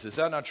injustice. Is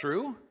that not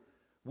true?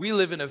 We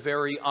live in a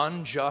very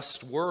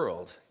unjust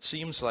world. It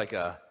seems like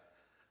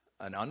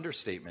an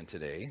understatement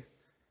today.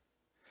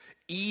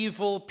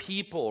 Evil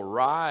people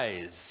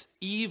rise.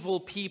 Evil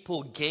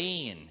people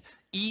gain.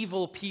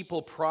 Evil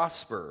people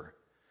prosper.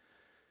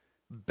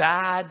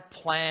 Bad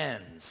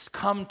plans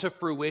come to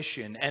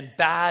fruition, and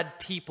bad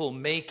people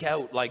make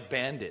out like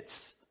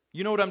bandits.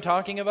 You know what I'm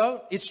talking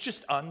about? It's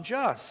just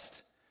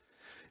unjust.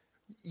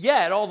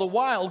 Yet, all the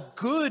while,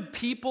 good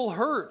people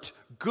hurt.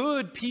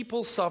 Good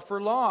people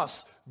suffer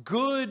loss.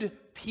 Good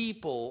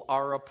people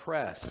are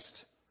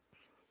oppressed.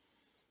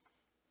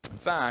 In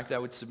fact, I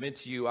would submit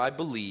to you, I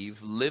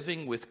believe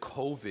living with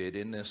COVID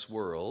in this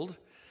world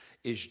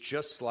is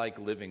just like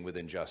living with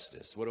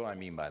injustice. What do I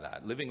mean by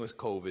that? Living with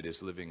COVID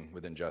is living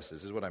with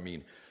injustice, is what I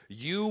mean.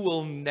 You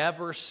will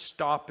never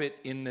stop it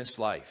in this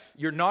life.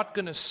 You're not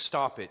going to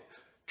stop it.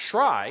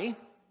 Try,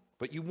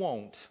 but you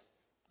won't.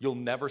 You'll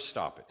never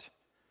stop it.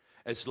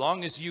 As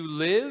long as you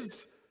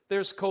live,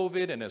 there's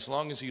COVID, and as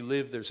long as you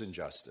live, there's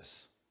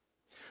injustice.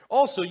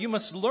 Also, you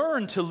must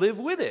learn to live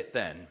with it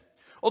then.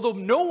 Although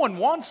no one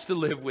wants to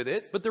live with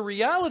it, but the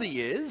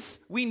reality is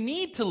we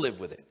need to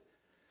live with it.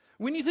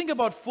 When you think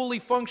about fully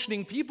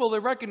functioning people, they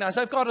recognize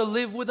I've got to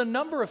live with a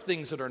number of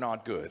things that are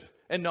not good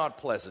and not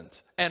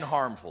pleasant and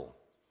harmful.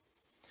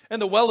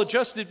 And the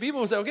well-adjusted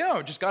people say, okay,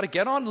 I've just got to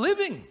get on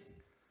living.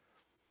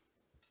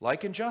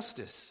 Like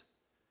injustice.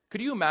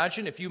 Could you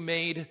imagine if you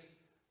made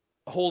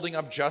holding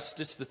up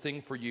justice the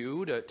thing for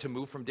you to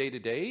move from day to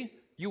day?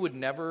 You would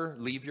never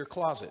leave your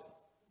closet.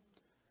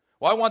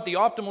 Well, I want the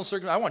optimal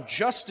circumstance. I want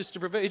justice to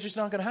prevail. It's just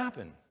not going to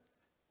happen.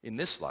 In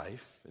this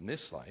life,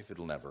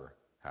 it'll never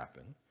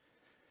happen.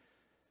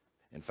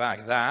 In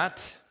fact,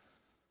 that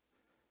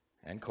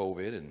and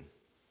COVID and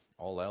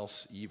all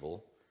else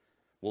evil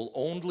will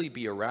only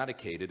be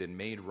eradicated and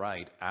made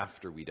right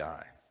after we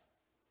die.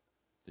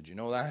 Did you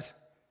know that?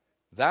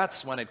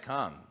 That's when it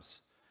comes.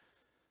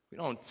 We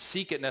don't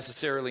seek it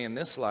necessarily in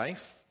this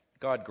life.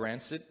 God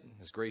grants it,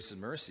 His grace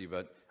and mercy,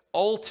 but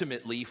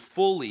ultimately,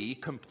 fully,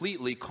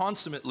 completely,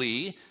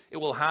 consummately, it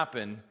will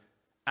happen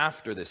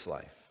after this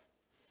life.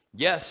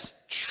 Yes,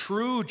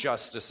 true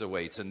justice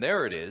awaits, and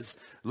there it is.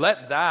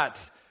 Let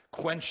that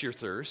quench your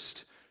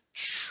thirst.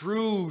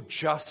 True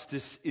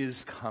justice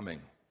is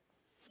coming.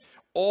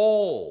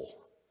 All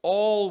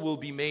will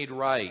be made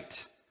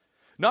right.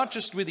 Not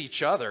just with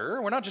each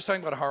other. We're not just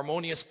talking about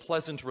harmonious,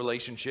 pleasant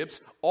relationships.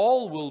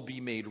 All will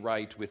be made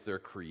right with their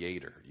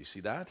Creator. Do you see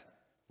that?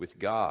 With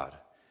God.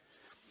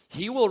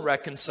 He will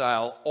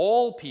reconcile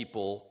all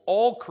people,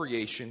 all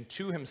creation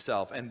to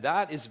Himself. And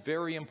that is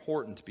very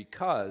important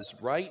because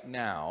right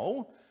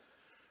now,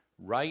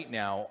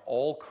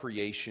 all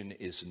creation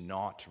is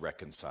not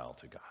reconciled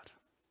to God.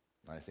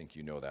 I think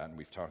you know that, and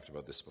we've talked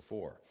about this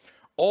before.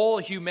 All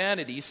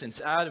humanity,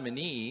 since Adam and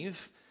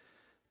Eve,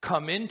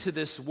 come into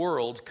this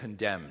world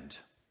condemned.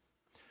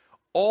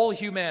 All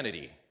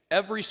humanity,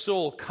 every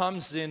soul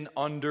comes in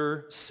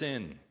under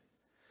sin.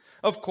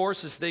 Of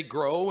course, as they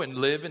grow and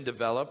live and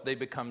develop, they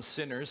become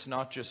sinners,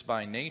 not just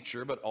by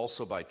nature, but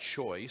also by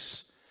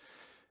choice.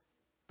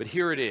 But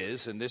here it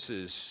is, and this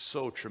is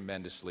so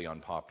tremendously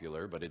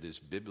unpopular, but it is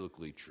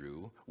biblically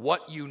true.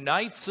 What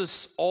unites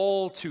us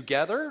all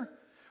together,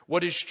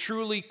 what is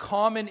truly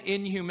common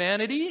in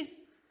humanity,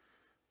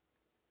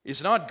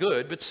 is not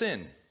good, but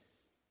sin.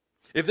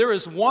 If there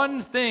is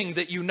one thing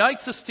that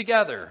unites us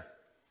together,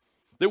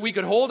 that we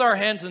could hold our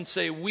hands and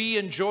say, we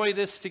enjoy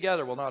this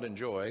together, well, not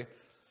enjoy,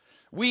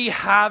 we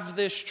have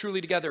this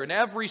truly together, and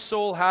every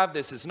soul have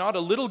this. It's not a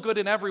little good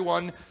in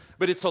everyone,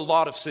 but it's a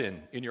lot of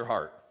sin in your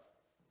heart.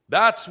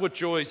 That's what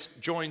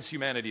joins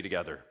humanity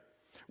together.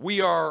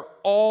 We are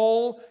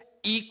all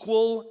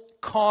equal,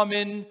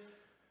 common,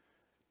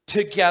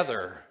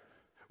 together.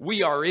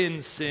 We are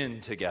in sin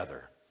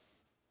together.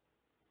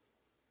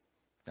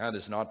 That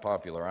is not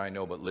popular, I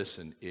know, but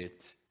listen,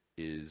 it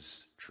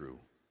is true.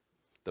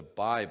 The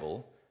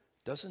Bible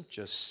doesn't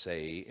just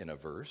say in a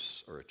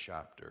verse or a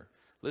chapter,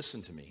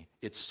 listen to me,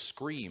 it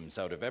screams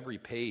out of every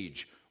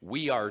page,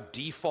 we are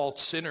default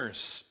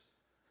sinners.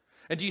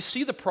 And do you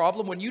see the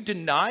problem? When you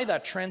deny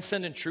that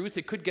transcendent truth,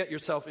 it could get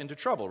yourself into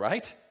trouble,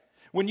 right?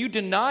 When you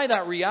deny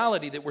that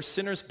reality that we're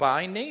sinners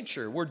by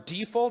nature, we're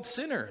default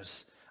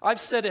sinners.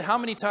 I've said it how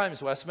many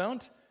times,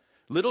 Westmount?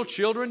 Little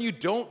children, you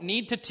don't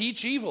need to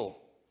teach evil.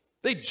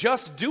 They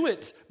just do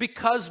it.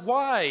 Because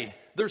why?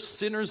 They're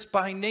sinners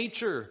by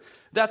nature.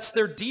 That's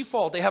their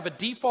default. They have a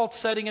default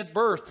setting at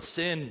birth,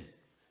 sin.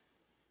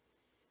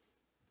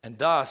 And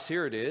thus,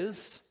 here it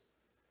is,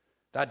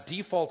 that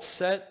default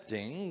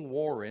setting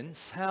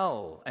warrants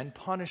hell and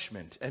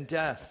punishment and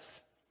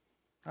death.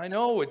 I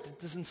know it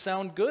doesn't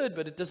sound good,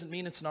 but it doesn't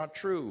mean it's not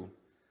true.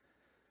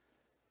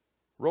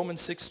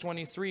 Romans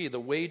 6:23, the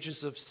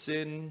wages of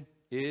sin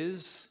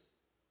is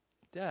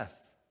death.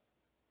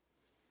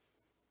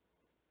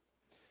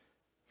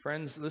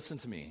 Friends, listen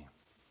to me.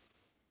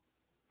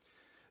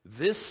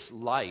 This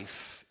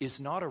life is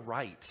not a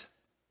right.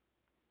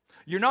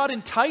 You're not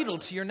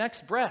entitled to your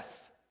next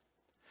breath.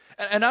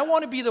 And I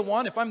want to be the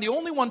one, if I'm the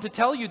only one to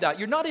tell you that,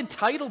 you're not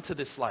entitled to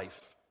this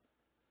life.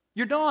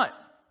 You're not.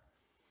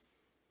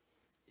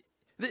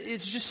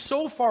 It's just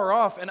so far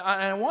off. And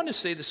I want to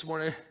say this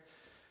morning,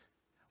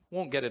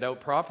 won't get it out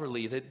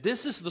properly, that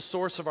this is the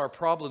source of our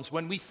problems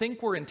when we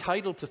think we're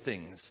entitled to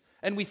things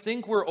and we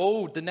think we're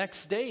owed the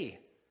next day.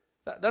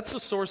 That's the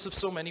source of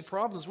so many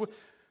problems.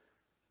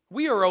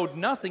 We are owed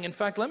nothing. In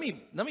fact, let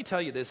me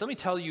tell you this. Let me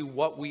tell you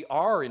what we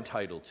are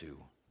entitled to.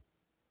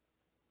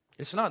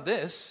 It's not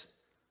this.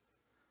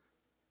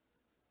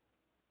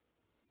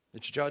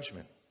 It's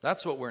judgment.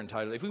 That's what we're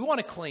entitled to. If we want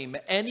to claim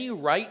any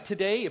right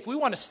today, if we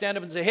want to stand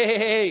up and say,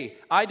 hey,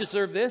 I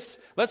deserve this,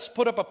 let's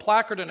put up a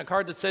placard and a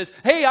card that says,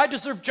 hey, I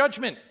deserve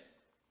judgment.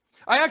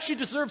 I actually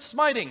deserve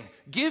smiting.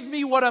 Give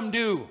me what I'm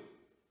due.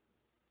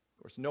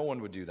 Of course, no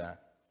one would do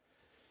that.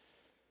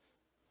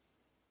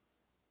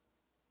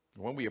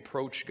 When we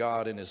approach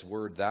God and His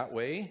Word that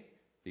way,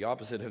 the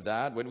opposite of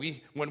that, when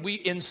we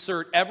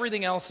insert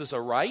everything else as a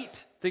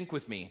right, think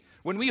with me.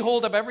 When we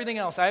hold up everything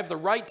else, I have the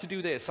right to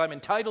do this, I'm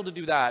entitled to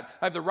do that,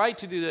 I have the right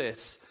to do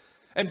this.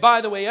 And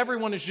by the way,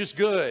 everyone is just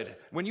good.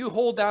 When you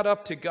hold that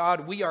up to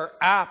God, we are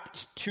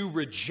apt to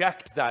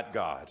reject that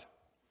God.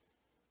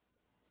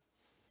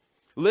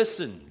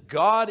 Listen,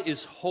 God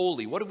is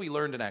holy. What have we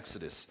learned in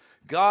Exodus?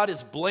 God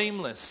is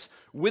blameless,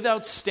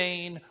 without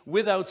stain,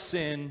 without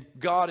sin.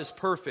 God is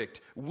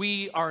perfect.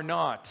 We are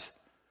not.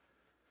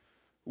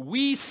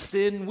 We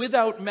sin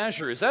without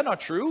measure. Is that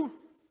not true?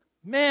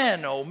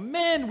 Man, oh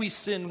man, we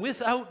sin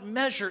without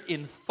measure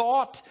in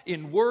thought,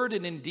 in word,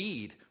 and in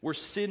deed. We're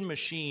sin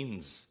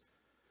machines.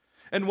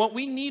 And what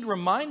we need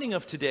reminding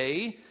of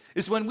today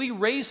is when we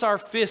raise our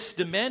fists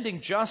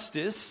demanding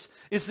justice,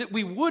 is that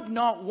we would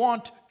not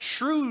want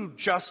true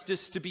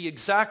justice to be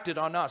exacted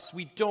on us.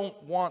 We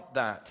don't want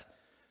that.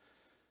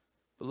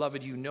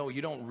 Beloved, you know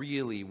you don't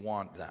really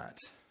want that.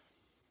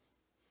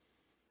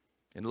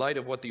 In light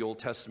of what the Old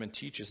Testament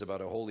teaches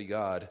about a holy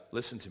God,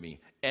 listen to me.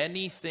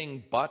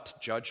 Anything but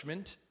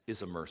judgment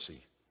is a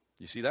mercy.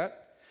 You see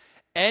that?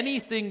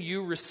 Anything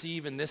you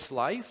receive in this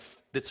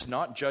life that's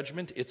not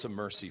judgment, it's a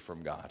mercy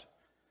from God.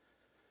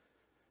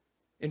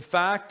 In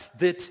fact,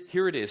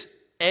 here it is.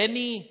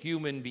 Any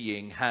human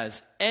being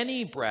has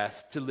any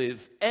breath to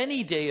live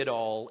any day at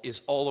all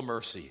is all a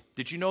mercy.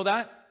 Did you know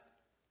that?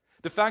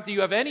 The fact that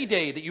you have any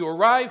day, that you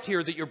arrived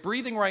here, that you're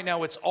breathing right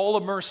now, it's all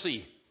a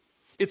mercy.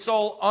 It's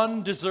all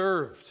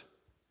undeserved.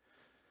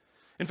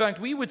 In fact,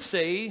 we would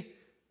say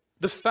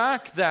the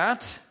fact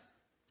that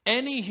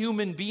any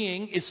human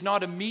being is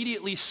not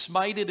immediately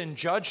smited and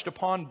judged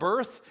upon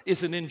birth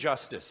is an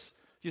injustice.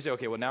 You say,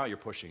 okay, well, now you're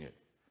pushing it.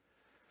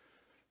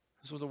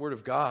 This is what the Word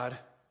of God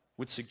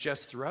would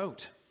suggest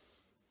throughout.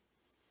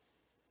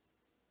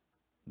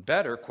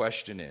 Better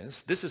question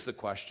is, this is the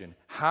question,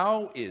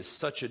 how is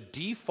such a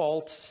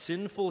default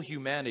sinful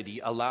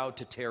humanity allowed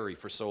to tarry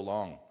for so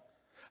long?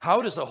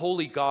 How does a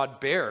holy God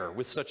bear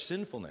with such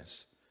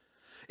sinfulness?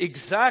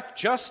 Exact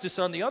justice,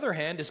 on the other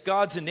hand, is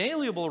God's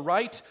inalienable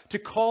right to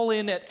call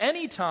in at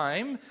any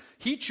time.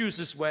 He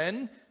chooses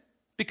when,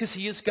 because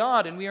He is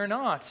God and we are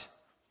not.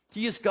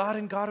 He is God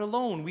and God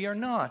alone. We are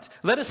not.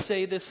 Let us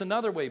say this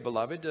another way,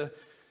 beloved, to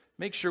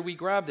make sure we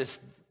grab this.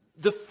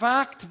 The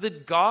fact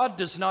that God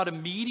does not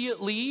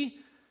immediately,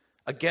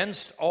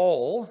 against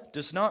all,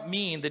 does not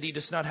mean that He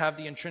does not have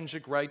the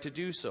intrinsic right to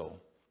do so.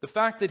 The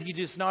fact that He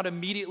does not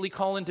immediately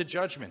call into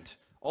judgment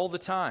all the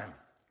time,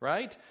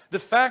 right? The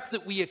fact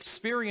that we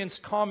experience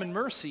common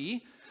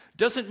mercy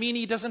doesn't mean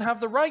He doesn't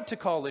have the right to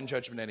call in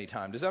judgment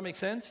anytime. Does that make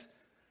sense?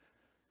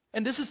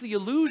 And this is the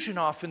illusion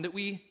often that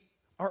we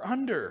are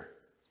under.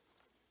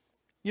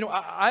 You know,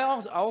 I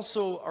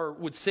also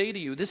would say to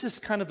you, this is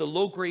kind of the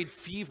low-grade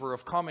fever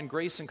of common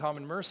grace and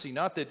common mercy.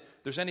 Not that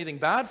there's anything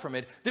bad from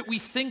it, that we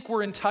think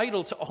we're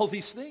entitled to all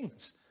these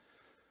things.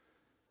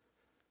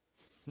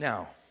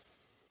 Now,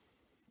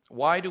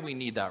 why do we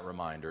need that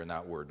reminder and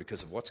that word?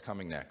 Because of what's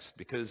coming next.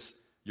 Because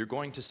you're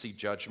going to see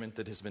judgment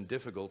that has been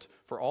difficult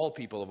for all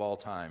people of all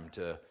time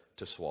to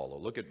swallow.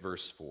 Look at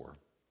verse 4.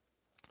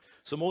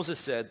 So Moses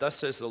said, "Thus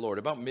says the Lord,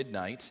 about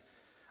midnight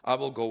I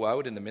will go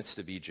out in the midst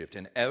of Egypt,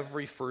 and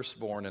every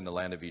firstborn in the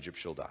land of Egypt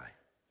shall die.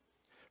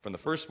 From the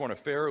firstborn of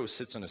Pharaoh who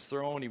sits on his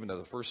throne, even to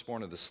the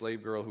firstborn of the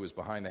slave girl who is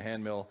behind the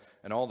handmill,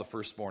 and all the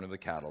firstborn of the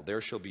cattle.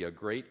 There shall be a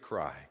great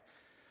cry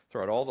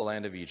throughout all the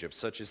land of Egypt,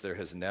 such as there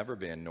has never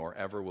been, nor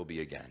ever will be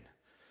again."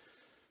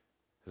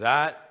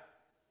 That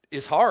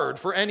is hard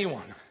for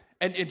anyone.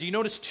 And do you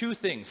notice two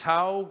things?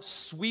 How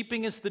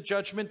sweeping is the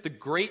judgment? The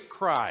great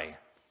cry.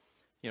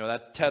 You know,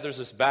 that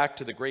tethers us back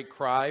to the great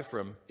cry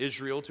from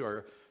Israel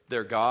to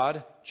their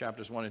God,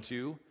 chapters 1 and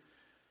 2.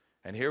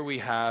 And here we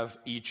have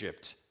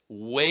Egypt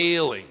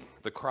wailing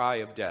the cry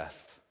of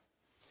death.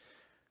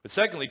 But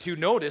secondly, too,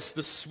 notice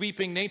the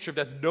sweeping nature of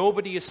death.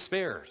 Nobody is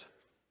spared.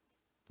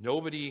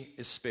 Nobody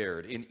is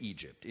spared in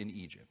Egypt.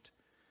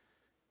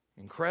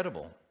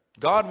 Incredible.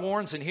 God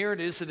warns, and here it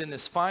is, that in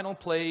this final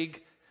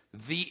plague,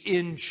 the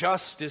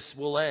injustice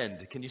will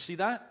end. Can you see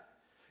that?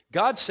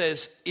 God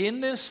says,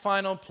 in this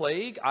final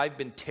plague, I've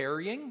been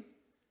tarrying,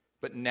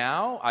 but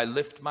now I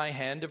lift my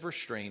hand of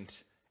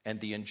restraint, and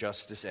the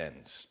injustice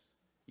ends.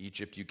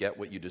 Egypt, you get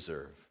what you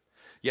deserve.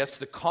 Yes,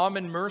 the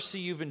common mercy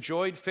you've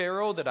enjoyed,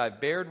 Pharaoh, that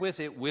I've bared with,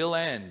 it will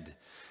end.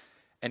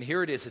 And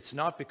here it is. It's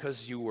not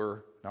because you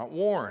were not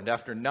warned.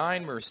 After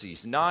 9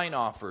 mercies, 9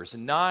 offers,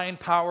 9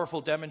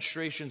 powerful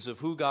demonstrations of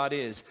who God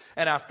is,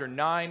 and after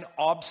 9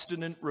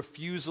 obstinate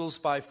refusals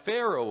by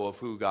Pharaoh of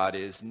who God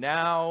is,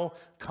 now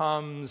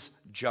comes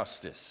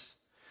justice.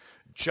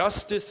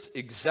 Justice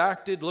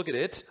exacted, look at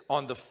it,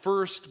 on the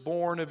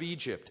firstborn of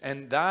Egypt.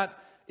 And that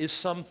is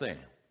something.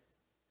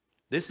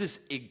 This is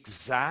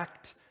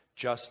exact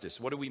justice.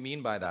 What do we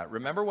mean by that?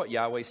 Remember what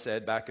Yahweh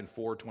said back in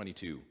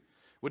 4:22.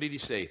 What did he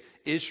say?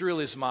 Israel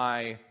is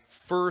my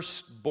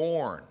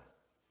firstborn.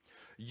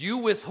 You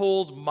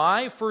withhold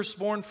my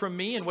firstborn from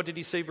me. And what did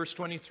he say, verse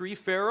 23?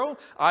 Pharaoh,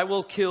 I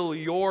will kill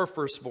your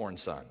firstborn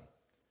son.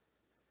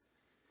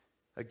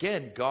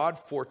 Again, God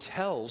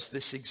foretells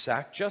this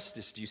exact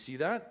justice. Do you see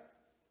that?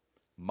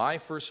 My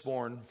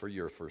firstborn for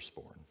your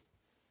firstborn.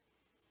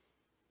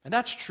 And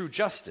that's true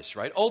justice,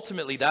 right?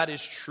 Ultimately, that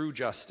is true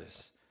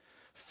justice.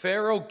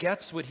 Pharaoh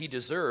gets what he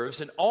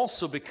deserves, and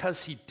also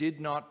because he did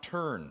not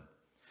turn.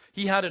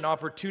 He had an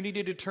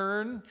opportunity to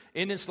turn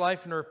in his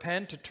life and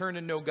repent, to turn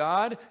and know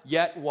God,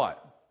 yet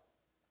what?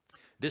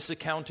 This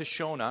account has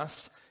shown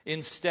us,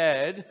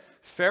 instead,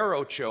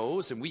 Pharaoh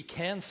chose, and we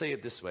can say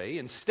it this way,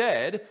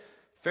 instead,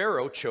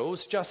 Pharaoh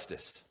chose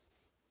justice.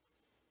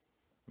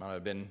 Might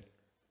have been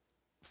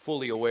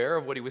fully aware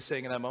of what he was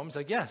saying in that moment. He's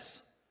like,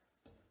 yes,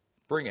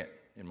 bring it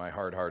in my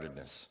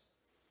hard-heartedness.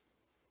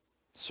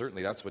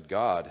 Certainly that's what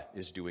God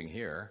is doing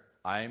here.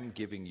 I'm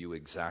giving you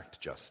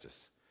exact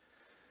justice.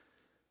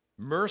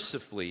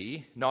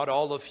 Mercifully, not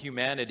all of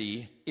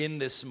humanity in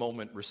this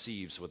moment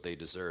receives what they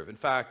deserve. In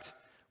fact,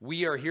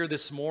 we are here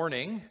this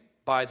morning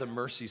by the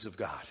mercies of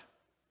God.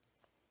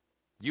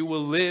 You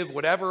will live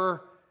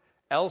whatever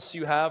else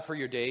you have for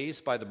your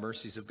days by the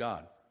mercies of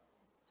God.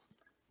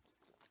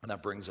 And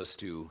that brings us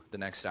to the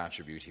next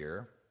attribute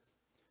here.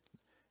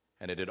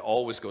 And it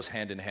always goes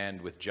hand in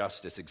hand with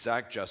justice,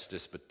 exact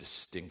justice, but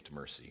distinct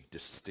mercy.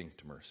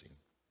 Distinct mercy.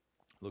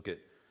 Look at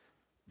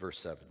verse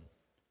 7.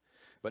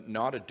 But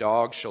not a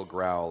dog shall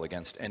growl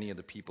against any of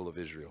the people of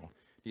Israel,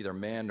 neither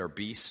man nor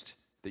beast,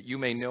 that you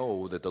may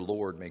know that the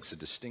Lord makes a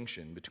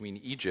distinction between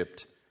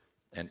Egypt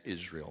and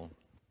Israel.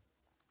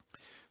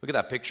 Look at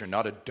that picture.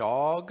 Not a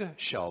dog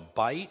shall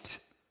bite,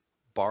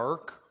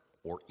 bark,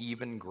 or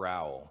even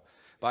growl.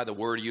 By the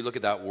word, you look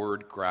at that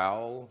word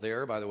growl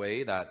there, by the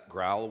way, that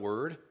growl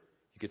word.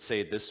 You could say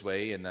it this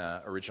way in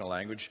the original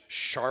language,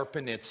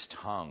 sharpen its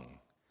tongue.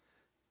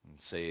 And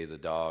say the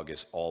dog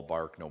is all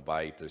bark, no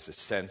bite. There's a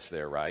sense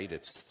there, right?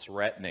 It's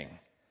threatening.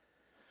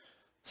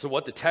 So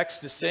what the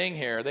text is saying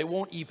here, they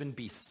won't even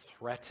be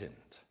threatened.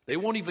 They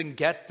won't even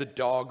get the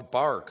dog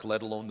bark,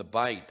 let alone the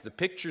bite. The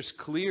picture's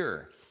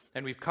clear,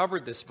 and we've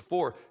covered this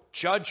before.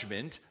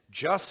 Judgment,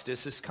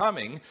 justice is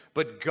coming,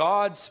 but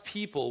God's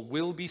people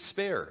will be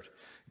spared.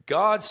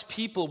 God's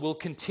people will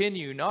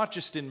continue not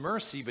just in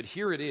mercy, but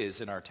here it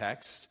is in our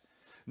text,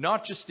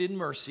 not just in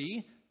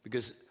mercy,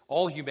 because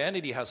all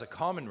humanity has a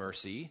common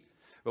mercy,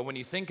 but when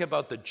you think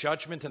about the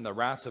judgment and the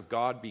wrath of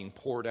God being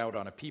poured out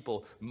on a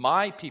people,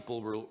 my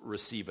people will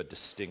receive a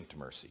distinct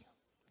mercy.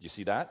 You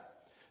see that?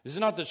 This is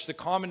not just the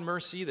common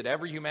mercy that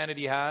every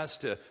humanity has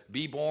to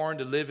be born,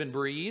 to live and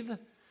breathe.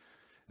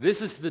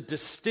 This is the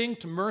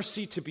distinct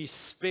mercy to be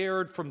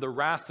spared from the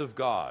wrath of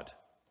God.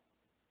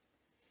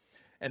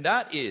 And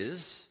that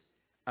is,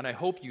 and I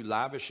hope you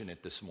lavish in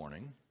it this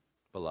morning,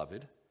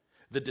 beloved,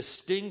 the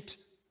distinct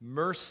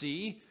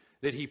mercy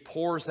that he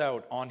pours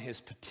out on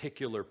his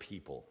particular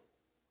people.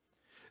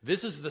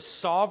 This is the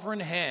sovereign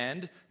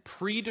hand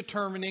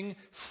predetermining,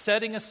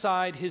 setting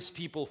aside his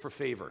people for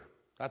favor.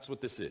 That's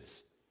what this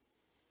is.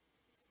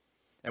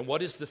 And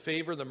what is the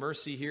favor, the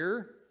mercy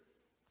here?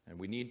 And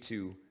we need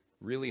to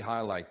really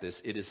highlight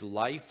this. It is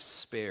life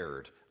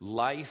spared,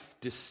 life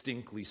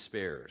distinctly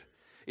spared.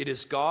 It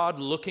is God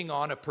looking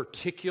on a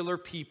particular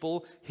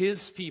people,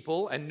 his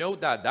people, and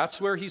note that,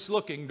 that's where he's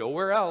looking,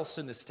 nowhere else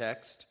in this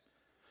text.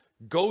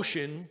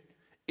 Goshen,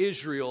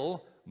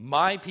 Israel,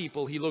 my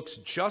people, he looks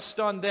just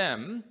on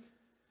them,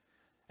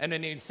 and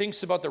then he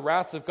thinks about the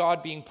wrath of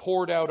God being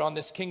poured out on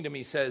this kingdom.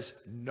 He says,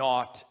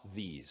 not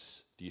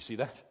these. Do you see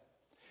that?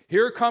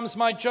 Here comes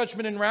my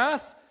judgment and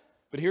wrath,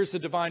 but here's the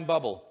divine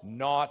bubble,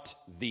 not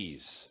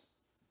these.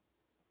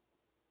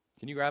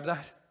 Can you grab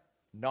that?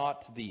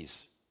 Not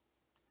these.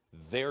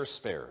 They're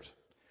spared.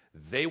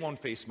 They won't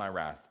face my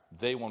wrath.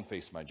 They won't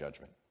face my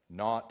judgment.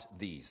 Not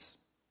these.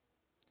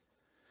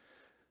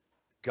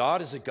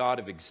 God is a God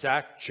of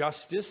exact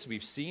justice.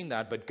 We've seen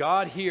that. But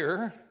God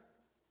here,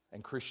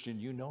 and Christian,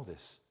 you know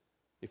this,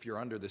 if you're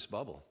under this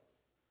bubble,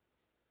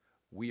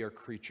 we are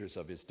creatures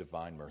of his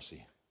divine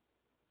mercy,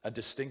 a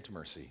distinct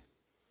mercy.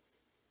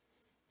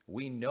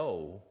 We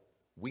know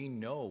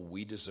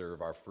we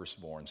deserve our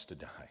firstborns to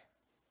die.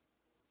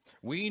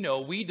 We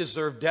know we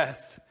deserve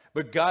death,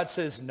 but God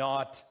says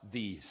not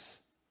these.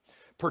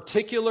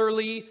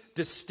 Particularly,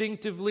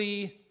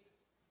 distinctively,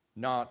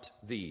 not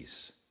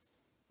these.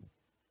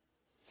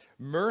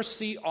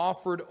 Mercy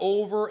offered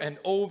over and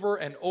over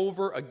and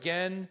over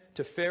again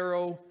to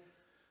Pharaoh.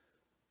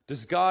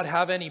 Does God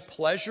have any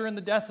pleasure in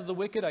the death of the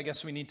wicked? I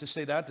guess we need to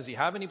say that. Does he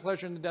have any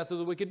pleasure in the death of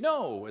the wicked?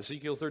 No,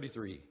 Ezekiel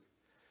 33.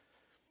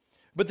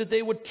 But that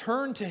they would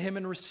turn to him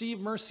and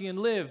receive mercy and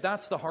live.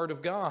 That's the heart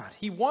of God.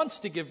 He wants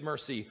to give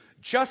mercy.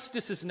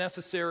 Justice is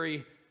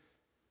necessary,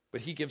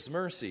 but he gives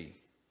mercy.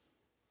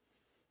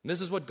 And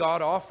this is what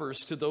God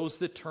offers to those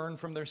that turn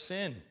from their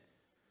sin.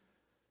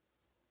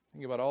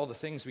 Think about all the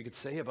things we could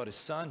say about his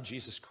son,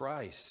 Jesus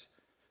Christ.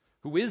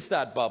 Who is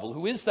that bubble?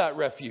 Who is that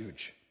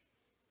refuge?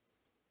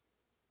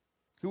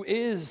 who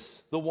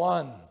is the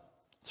one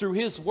through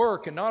his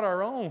work and not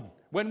our own.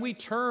 When we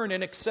turn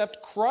and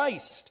accept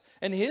Christ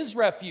and his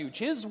refuge,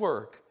 his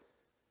work,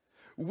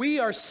 we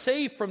are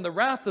safe from the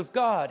wrath of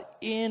God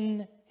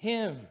in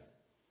him.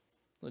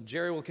 Well,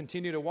 Jerry will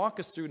continue to walk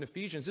us through in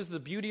Ephesians. This is the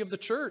beauty of the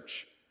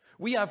church.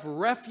 We have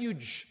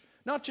refuge,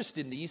 not just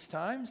in these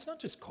times, not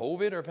just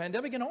COVID or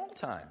pandemic, in all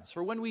times.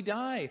 For when we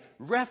die,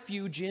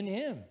 refuge in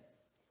him.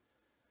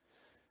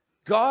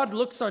 God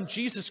looks on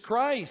Jesus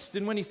Christ,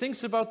 and when he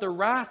thinks about the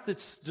wrath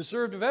that's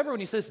deserved of everyone,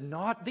 he says,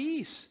 not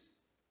these.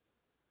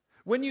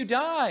 When you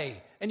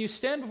die and you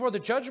stand before the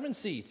judgment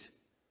seat,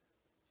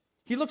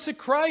 he looks at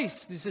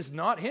Christ. He says,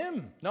 not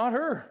him, not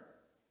her.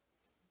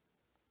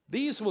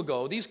 These will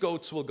go, these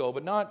goats will go,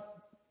 but not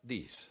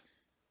these.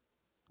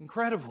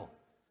 Incredible.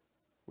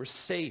 We're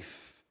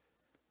safe.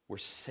 We're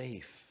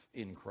safe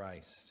in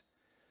Christ.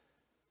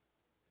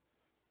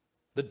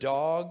 The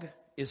dog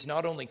is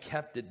not only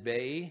kept at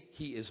bay,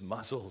 he is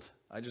muzzled.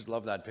 I just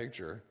love that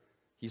picture.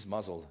 He's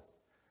muzzled.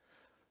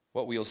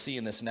 What we'll see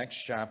in this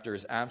next chapter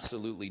is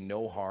absolutely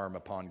no harm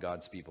upon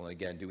God's people. And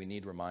again, do we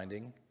need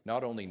reminding?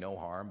 Not only no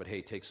harm, but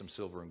hey, take some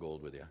silver and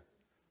gold with you.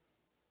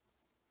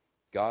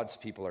 God's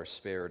people are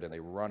spared and they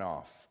run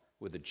off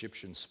with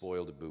Egyptian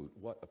spoil to boot.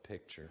 What a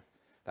picture.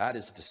 That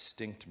is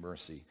distinct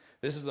mercy.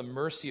 This is the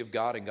mercy of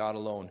God and God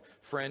alone.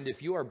 Friend,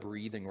 if you are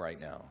breathing right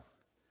now,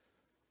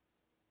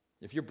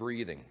 if you're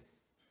breathing,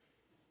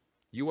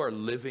 you are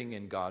living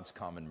in God's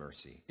common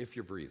mercy. If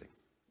you're breathing.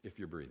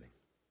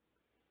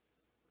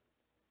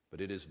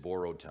 But it is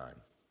borrowed time.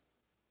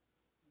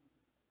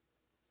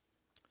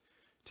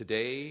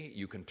 Today,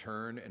 you can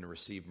turn and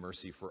receive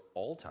mercy for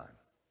all time.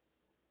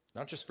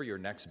 Not just for your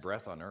next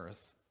breath on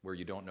earth, where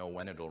you don't know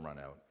when it'll run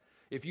out.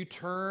 If you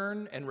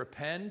turn and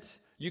repent,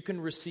 you can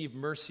receive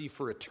mercy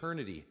for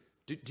eternity.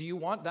 Do you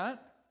want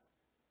that?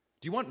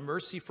 Do you want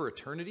mercy for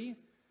eternity?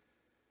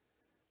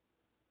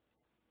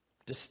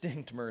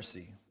 Distinct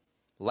mercy.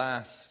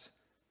 Last,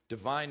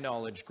 divine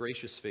knowledge,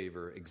 gracious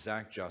favor,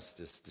 exact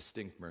justice,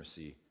 distinct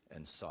mercy,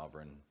 and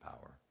sovereign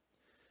power.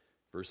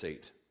 Verse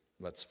 8.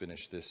 Let's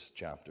finish this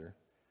chapter.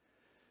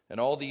 And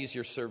all these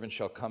your servants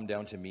shall come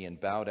down to me and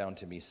bow down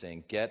to me,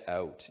 saying, get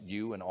out,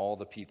 you and all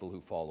the people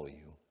who follow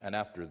you. And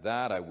after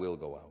that I will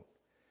go out.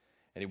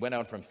 And he went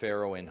out from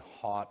Pharaoh in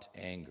hot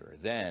anger.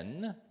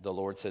 Then the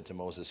Lord said to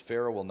Moses,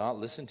 Pharaoh will not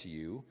listen to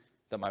you,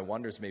 that my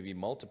wonders may be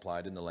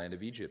multiplied in the land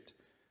of Egypt.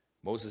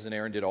 Moses and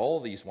Aaron did all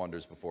these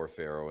wonders before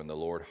Pharaoh, and the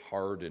Lord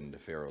hardened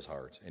Pharaoh's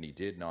heart, and he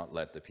did not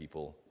let the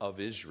people of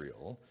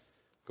Israel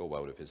go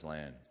out of his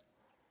land.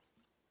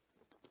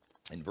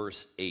 In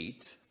verse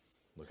 8,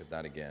 look at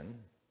that again.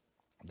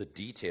 The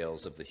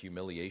details of the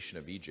humiliation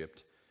of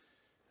Egypt,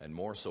 and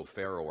more so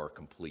Pharaoh, are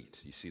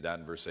complete. You see that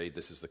in verse 8?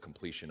 This is the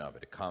completion of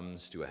it. It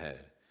comes to a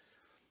head.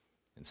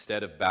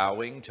 Instead of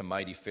bowing to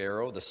mighty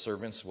Pharaoh, the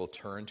servants will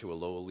turn to a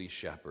lowly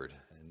shepherd.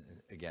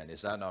 And again,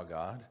 is that not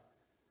God?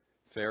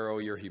 Pharaoh,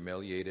 you're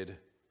humiliated.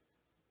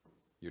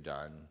 You're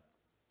done.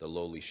 The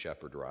lowly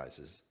shepherd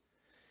rises.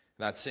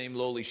 And that same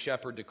lowly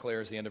shepherd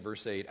declares, the end of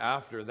verse 8,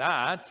 after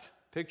that,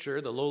 picture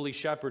the lowly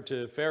shepherd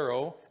to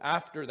Pharaoh,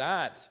 after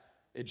that,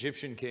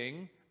 Egyptian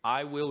king,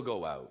 I will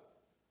go out.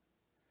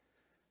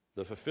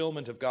 The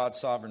fulfillment of God's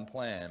sovereign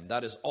plan,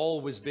 that has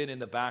always been in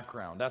the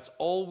background. That's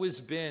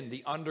always been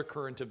the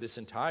undercurrent of this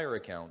entire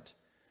account.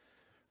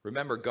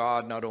 Remember,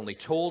 God not only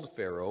told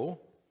Pharaoh,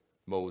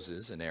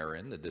 Moses, and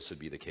Aaron that this would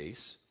be the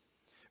case,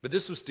 but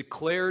this was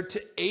declared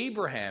to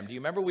Abraham. Do you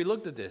remember we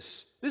looked at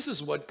this? This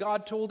is what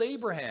God told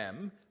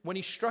Abraham when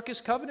he struck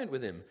his covenant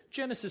with him.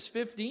 Genesis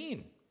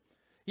 15.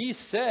 He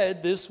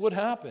said this would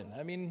happen.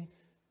 I mean,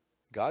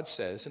 God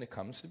says, and it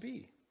comes to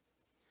be.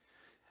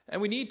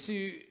 And we need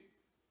to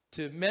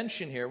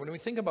mention here, when we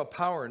think about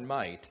power and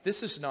might,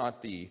 this is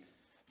not the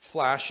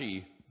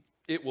flashy,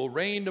 it will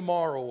rain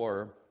tomorrow,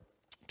 or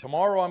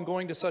tomorrow I'm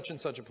going to such and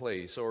such a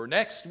place, or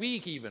next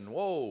week even,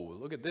 whoa,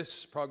 look at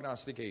this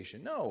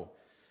prognostication. No.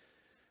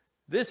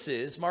 This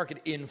is, mark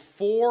it, in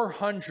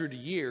 400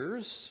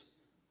 years,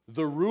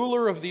 the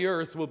ruler of the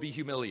earth will be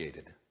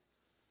humiliated.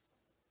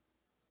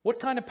 What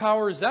kind of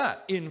power is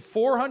that? In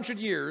 400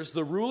 years,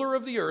 the ruler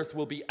of the earth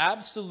will be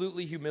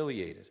absolutely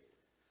humiliated.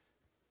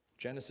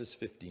 Genesis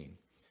 15.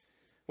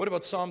 What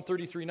about Psalm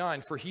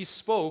 33:9? For he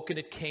spoke and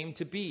it came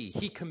to be.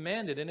 He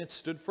commanded and it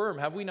stood firm.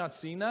 Have we not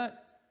seen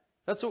that?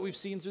 That's what we've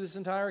seen through this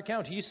entire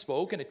account. He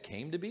spoke and it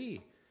came to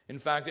be. In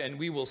fact, and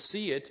we will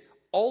see it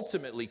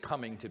ultimately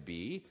coming to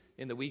be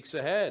in the weeks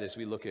ahead as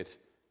we look at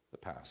the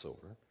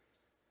Passover.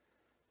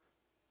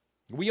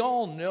 We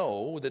all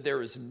know that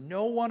there is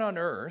no one on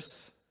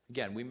earth,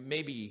 again,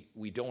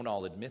 we don't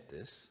all admit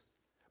this,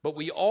 but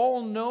we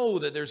all know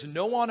that there's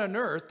no one on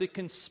earth that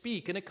can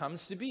speak and it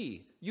comes to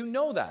be. You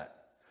know that.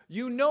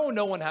 You know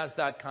no one has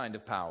that kind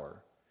of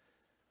power.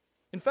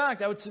 In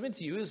fact, I would submit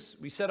to you, as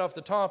we said off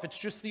the top, it's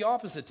just the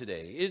opposite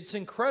today. It's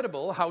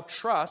incredible how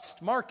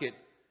trust, mark it,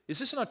 is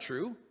this not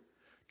true?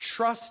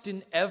 Trust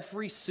in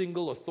every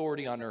single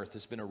authority on earth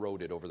has been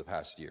eroded over the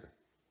past year.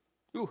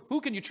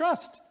 Who can you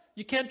trust?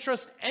 You can't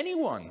trust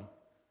anyone.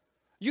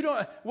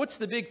 What's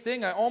the big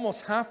thing? I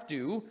almost have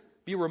to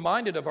Be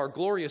reminded of our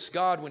glorious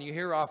God when you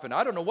hear often,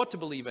 I don't know what to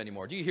believe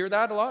anymore. Do you hear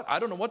that a lot? I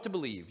don't know what to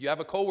believe. You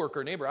have a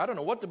coworker, neighbor, I don't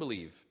know what to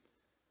believe.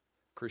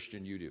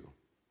 Christian, you do.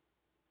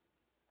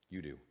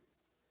 You do.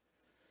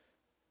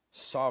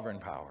 Sovereign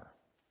power.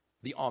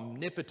 The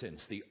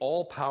omnipotence, the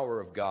all power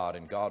of God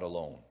and God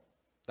alone.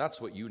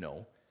 That's what you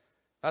know.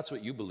 That's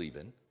what you believe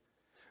in.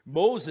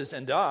 Moses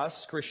and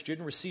us,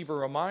 Christian, receive a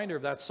reminder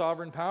of that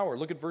sovereign power.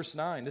 Look at verse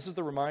 9. This is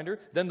the reminder.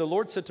 Then the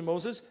Lord said to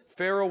Moses,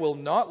 Pharaoh will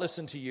not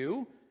listen to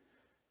you.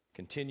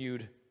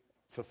 Continued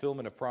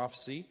fulfillment of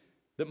prophecy.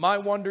 That my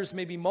wonders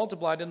may be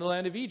multiplied in the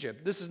land of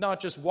Egypt. This is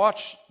not just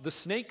watch the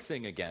snake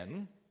thing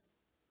again.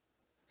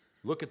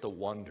 Look at the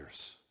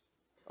wonders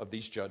of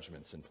these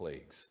judgments and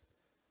plagues.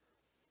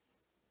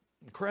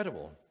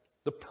 Incredible.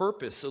 The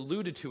purpose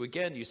alluded to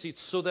again, you see,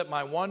 it's so that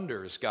my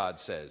wonders, God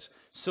says,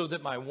 so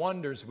that my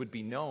wonders would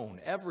be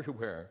known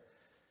everywhere.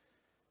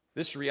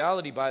 This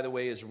reality, by the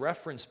way, is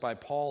referenced by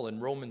Paul in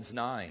Romans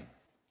 9.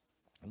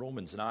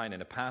 Romans 9,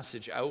 in a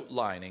passage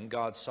outlining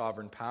God's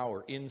sovereign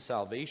power in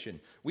salvation.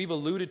 We've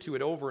alluded to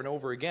it over and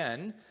over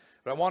again,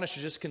 but I want us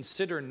to just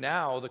consider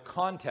now the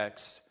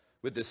context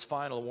with this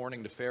final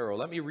warning to Pharaoh.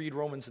 Let me read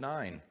Romans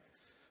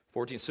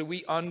 9:14. So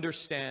we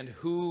understand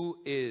who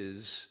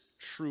is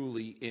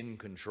truly in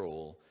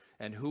control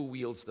and who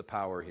wields the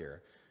power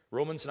here.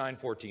 Romans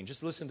 9:14.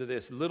 Just listen to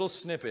this little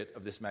snippet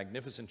of this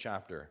magnificent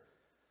chapter.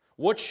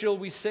 What shall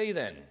we say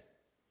then?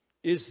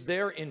 Is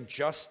there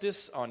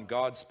injustice on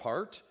God's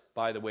part?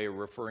 By the way,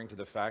 referring to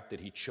the fact that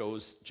he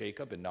chose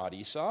Jacob and not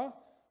Esau.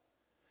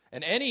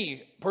 And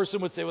any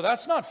person would say, well,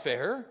 that's not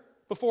fair.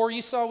 Before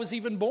Esau was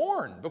even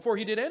born, before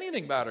he did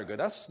anything bad or good.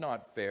 That's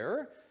not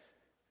fair.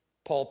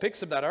 Paul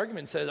picks up that argument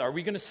and says, are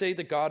we going to say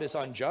that God is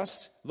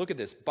unjust? Look at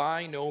this.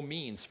 By no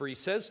means. For he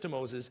says to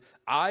Moses,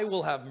 I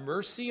will have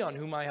mercy on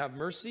whom I have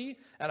mercy,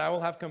 and I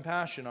will have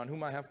compassion on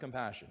whom I have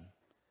compassion.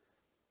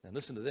 And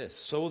listen to this.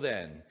 So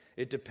then,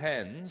 it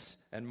depends,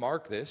 and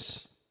mark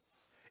this,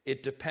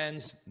 it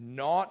depends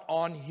not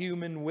on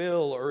human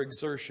will or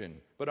exertion,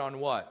 but on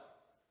what?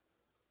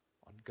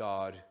 On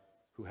God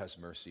who has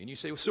mercy. And you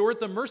say, so we're at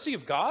the mercy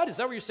of God? Is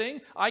that what you're saying?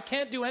 I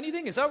can't do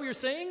anything? Is that what you're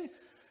saying?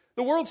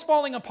 The world's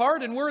falling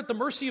apart and we're at the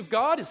mercy of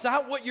God? Is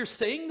that what you're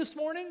saying this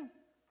morning?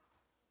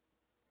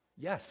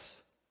 Yes,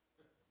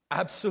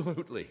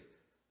 absolutely.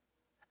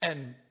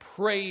 And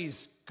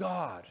praise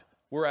God,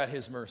 we're at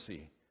his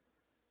mercy.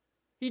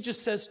 He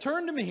just says,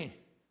 turn to me,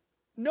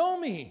 know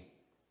me.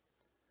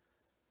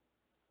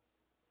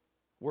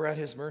 We're at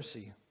his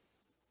mercy.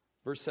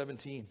 Verse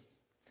 17,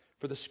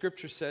 for the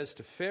scripture says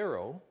to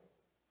Pharaoh,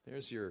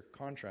 there's your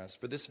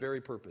contrast, for this very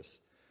purpose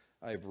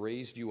I have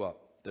raised you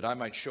up, that I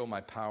might show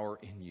my power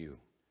in you,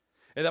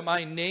 and that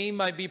my name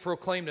might be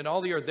proclaimed in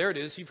all the earth. There it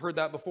is. You've heard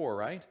that before,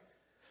 right?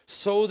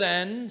 So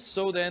then,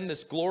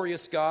 this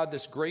glorious God,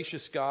 this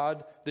gracious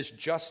God, this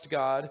just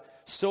God,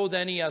 so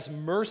then he has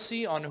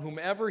mercy on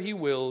whomever he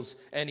wills,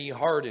 and he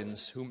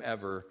hardens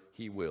whomever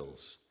he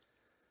wills.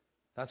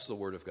 That's the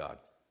word of God.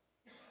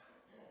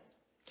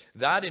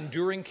 That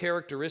enduring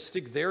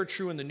characteristic, there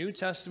true in the New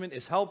Testament,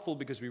 is helpful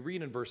because we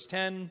read in verse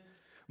 10,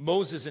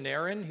 Moses and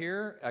Aaron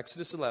here,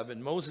 Exodus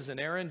 11, Moses and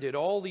Aaron did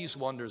all these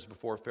wonders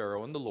before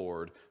Pharaoh, and the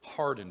Lord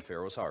hardened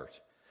Pharaoh's heart.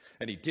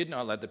 And he did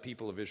not let the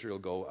people of Israel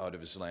go out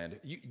of his land.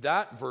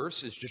 That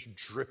verse is just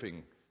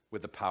dripping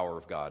with the power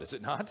of God, is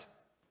it not?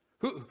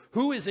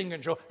 Who is in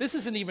control? This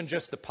isn't even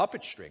just the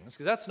puppet strings,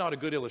 because that's not a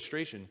good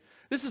illustration.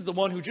 This is the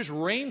one who just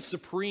reigns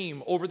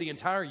supreme over the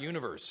entire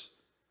universe.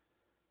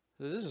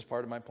 This is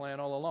part of my plan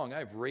all along.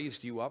 I've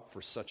raised you up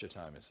for such a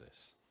time as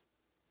this.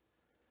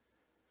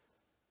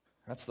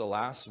 That's the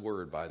last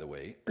word, by the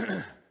way,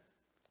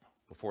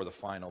 before the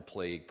final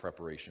plague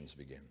preparations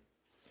begin.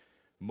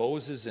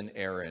 Moses and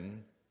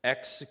Aaron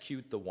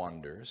execute the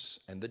wonders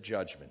and the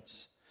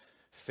judgments.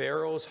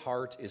 Pharaoh's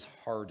heart is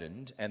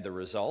hardened, and the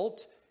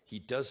result, he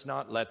does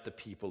not let the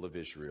people of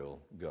Israel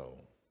go.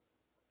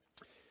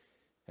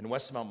 In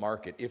Westmount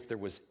Market, if there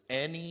was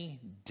any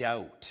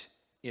doubt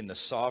in the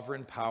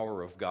sovereign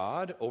power of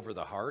God over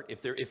the heart,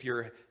 if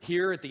you're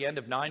here at the end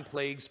of 9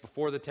 plagues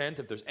before the 10th,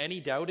 if there's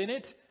any doubt in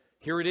it,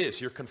 here it is.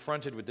 You're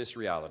confronted with this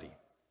reality.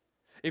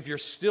 If you're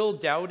still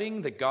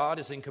doubting that God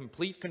is in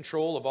complete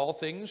control of all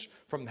things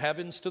from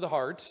heavens to the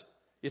heart,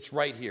 it's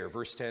right here.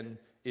 Verse 10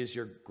 is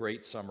your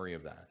great summary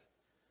of that.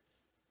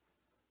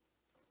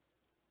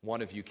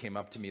 One of you came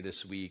up to me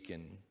this week,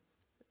 and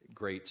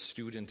great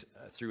student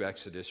through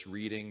Exodus,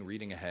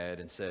 reading ahead,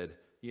 and said,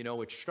 you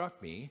know, it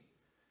struck me.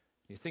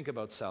 You think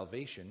about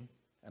salvation,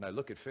 and I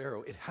look at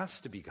Pharaoh, it has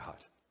to be God.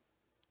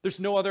 There's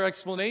no other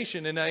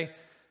explanation. And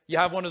you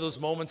have one of those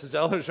moments as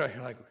elders where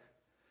you're like,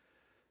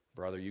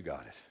 brother, you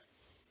got it.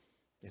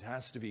 It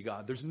has to be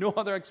God. There's no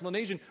other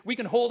explanation. We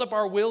can hold up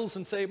our wills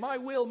and say, my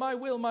will, my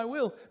will, my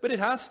will, but it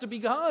has to be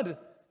God.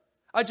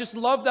 I just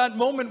love that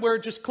moment where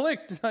it just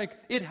clicked. Like,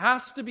 it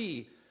has to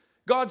be.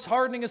 God's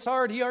hardening his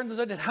heart. He hardens his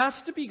heart. It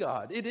has to be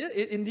God.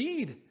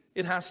 Indeed,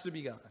 it has to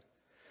be God.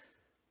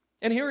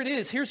 And here it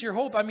is. Here's your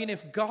hope. I mean,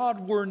 if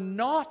God were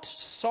not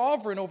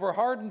sovereign over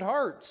hardened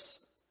hearts,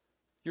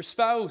 your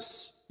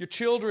spouse, your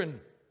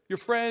children, your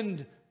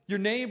friend, your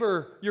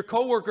neighbor, your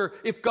coworker.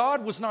 If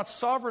God was not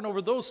sovereign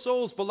over those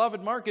souls,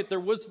 beloved Market, there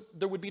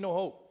would be no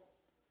hope.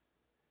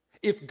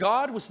 If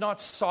God was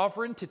not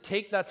sovereign to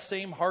take that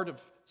same heart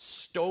of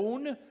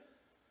stone,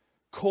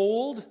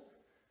 cold,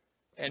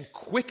 and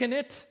quicken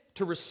it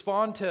to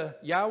respond to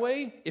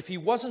Yahweh, if he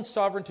wasn't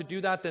sovereign to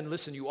do that, then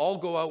listen, you all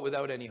go out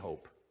without any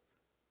hope.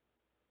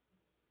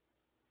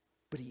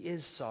 But he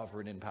is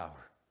sovereign in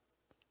power.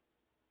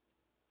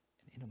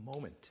 And in a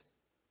moment,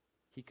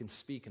 he can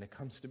speak and it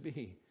comes to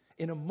be.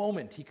 In a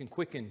moment, he can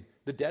quicken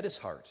the deadest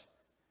heart.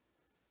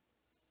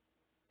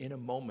 In a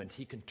moment,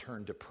 he can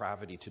turn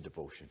depravity to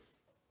devotion.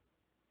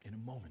 In a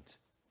moment,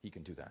 he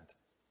can do that.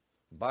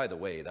 By the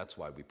way, that's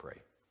why we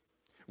pray.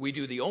 We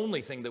do the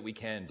only thing that we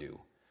can do.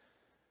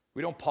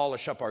 We don't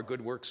polish up our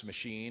good works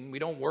machine. We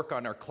don't work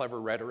on our clever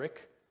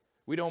rhetoric.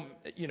 We don't,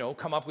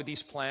 come up with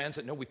these plans.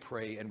 No, we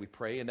pray,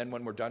 and then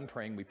when we're done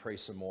praying, we pray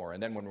some more.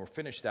 And then when we're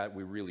finished that,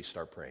 we really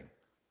start praying.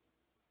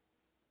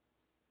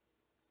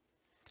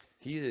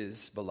 He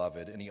is,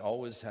 beloved, and he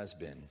always has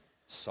been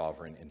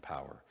sovereign in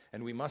power.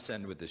 And we must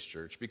end with this,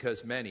 church,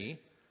 because many,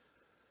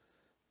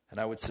 and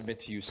I would submit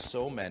to you,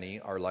 so many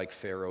are like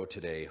Pharaoh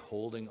today,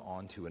 holding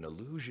on to an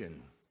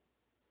illusion.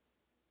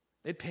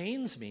 It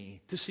pains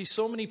me to see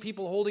so many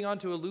people holding on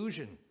to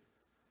illusion.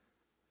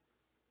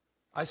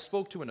 I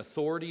spoke to an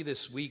authority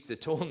this week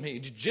that told me, we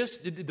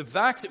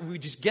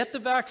just get the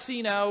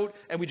vaccine out,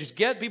 and we just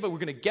get people, we're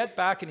going to get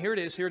back, and here it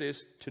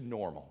is, to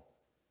normal.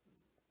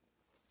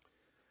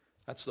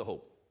 That's the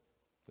hope.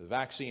 The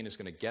vaccine is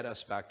going to get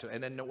us back to,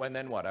 and then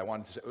what? I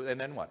wanted to say, and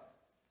then what?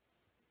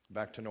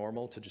 Back to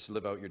normal, to just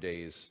live out your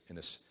days in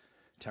this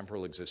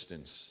temporal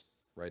existence,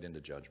 right into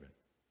judgment.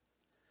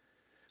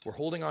 We're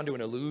holding on to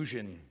an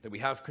illusion that we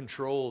have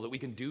control, that we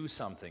can do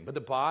something. But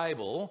the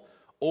Bible,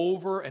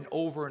 over and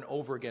over and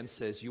over again,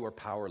 says you are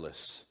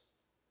powerless.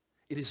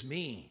 It is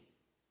me.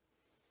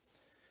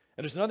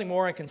 And there's nothing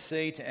more I can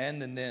say to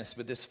end than this,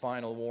 but this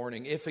final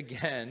warning. If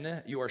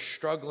again you are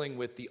struggling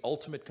with the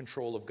ultimate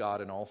control of God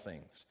in all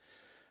things,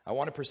 I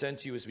want to present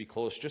to you as we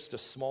close just a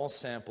small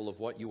sample of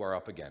what you are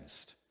up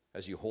against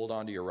as you hold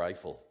on to your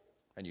rifle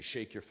and you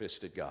shake your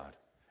fist at God.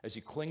 As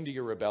you cling to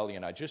your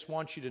rebellion, I just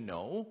want you to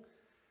know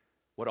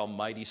what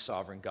Almighty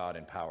Sovereign God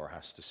in power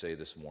has to say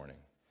this morning.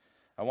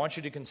 I want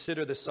you to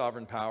consider this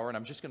sovereign power, and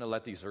I'm just going to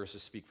let these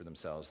verses speak for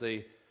themselves.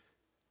 They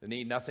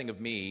need nothing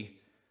of me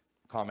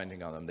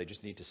commenting on them. They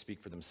just need to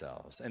speak for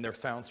themselves. And they're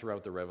found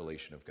throughout the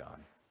revelation of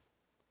God.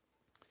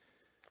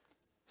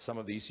 Some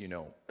of these you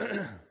know.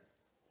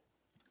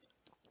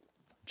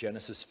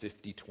 Genesis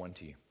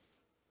 50:20.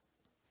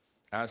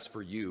 As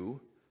for you,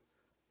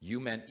 you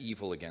meant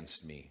evil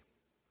against me,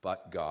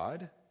 but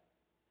God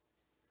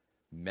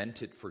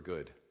meant it for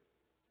good,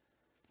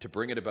 to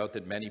bring it about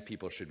that many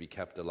people should be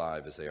kept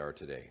alive as they are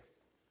today.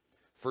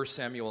 1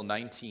 Samuel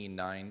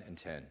 19:9 and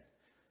 10.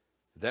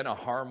 Then a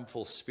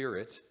harmful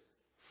spirit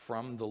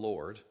from the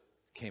Lord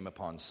came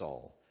upon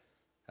Saul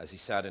as he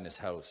sat in his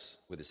house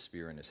with his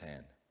spear in his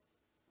hand.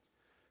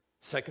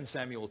 2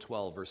 Samuel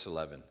 12, verse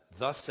 11.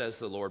 Thus says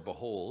the Lord,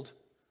 behold,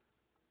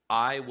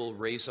 I will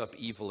raise up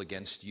evil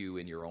against you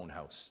in your own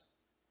house.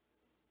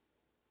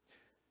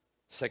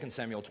 2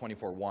 Samuel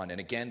 24:1. And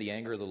again the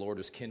anger of the Lord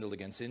was kindled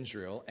against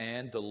Israel,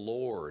 and the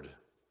Lord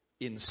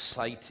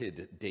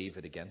incited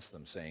David against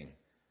them, saying,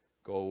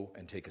 go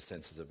and take a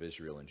census of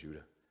Israel and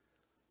Judah.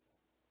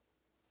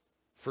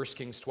 1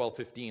 Kings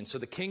 12:15. So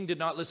the king did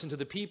not listen to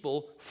the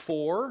people,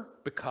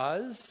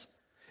 because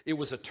it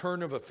was a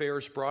turn of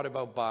affairs brought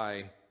about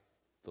by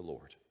the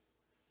Lord.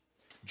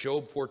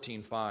 Job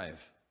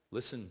 14:5.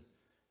 Listen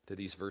to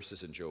these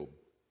verses in Job.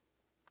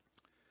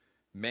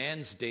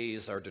 Man's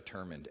days are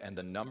determined, and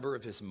the number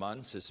of his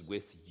months is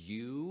with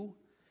you,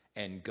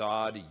 and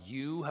God,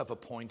 you have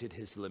appointed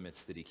his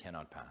limits that he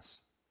cannot pass.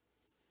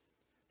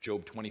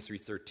 Job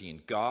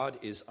 23:13. God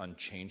is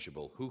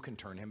unchangeable. Who can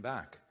turn him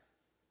back?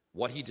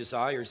 What he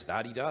desires,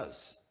 that he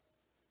does,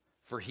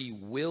 for he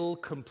will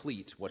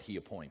complete what he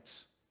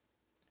appoints.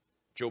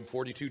 Job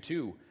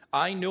 42:2.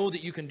 I know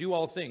that you can do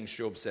all things,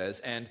 Job says,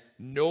 and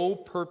no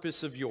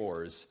purpose of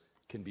yours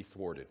can be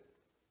thwarted.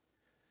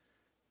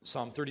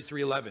 Psalm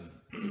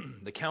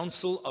 33:11. The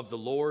counsel of the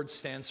Lord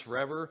stands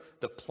forever,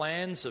 the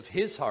plans of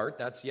his heart,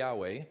 that's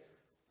Yahweh,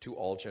 to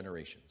all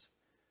generations.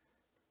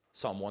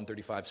 Psalm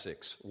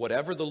 135:6.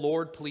 Whatever the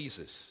Lord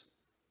pleases,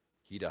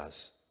 he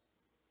does,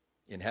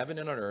 in heaven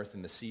and on earth,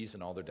 in the seas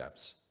and all their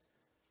depths.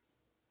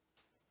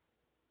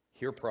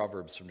 Hear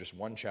Proverbs from just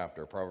one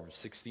chapter, Proverbs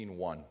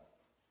 16:1.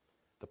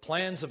 The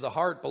plans of the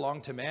heart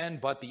belong to man,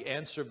 but the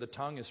answer of the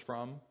tongue is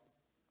from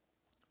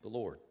the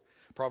Lord.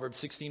 Proverbs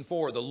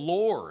 16:4. The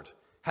Lord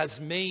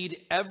has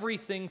made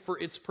everything for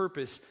its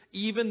purpose,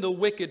 even the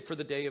wicked for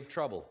the day of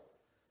trouble.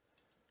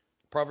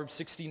 Proverbs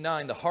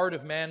 16:9. The heart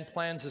of man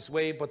plans his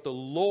way, but the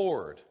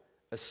Lord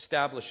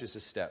establishes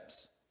his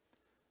steps.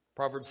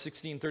 Proverbs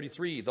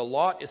 16:33. The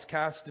lot is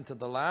cast into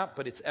the lap,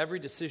 but its every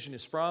decision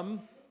is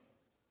from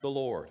the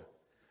Lord.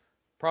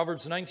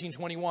 Proverbs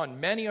 19:21.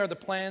 Many are the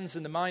plans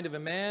in the mind of a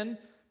man,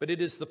 but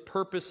it is the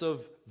purpose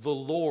of the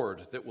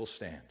Lord that will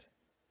stand.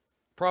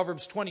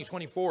 Proverbs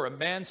 20:24, a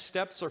man's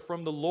steps are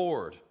from the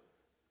Lord.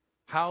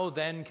 How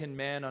then can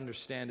man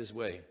understand his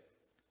way?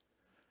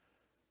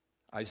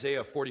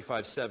 Isaiah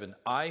 45:7,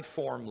 I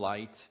form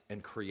light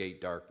and create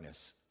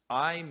darkness.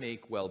 I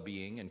make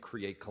well-being and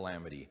create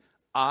calamity.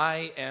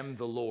 I am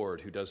the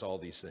Lord who does all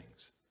these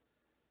things.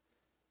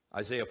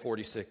 Isaiah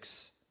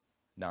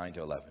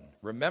 46:9-11.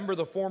 Remember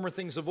the former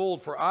things of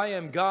old, for I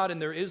am God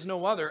and there is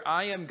no other.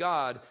 I am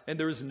God and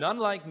there is none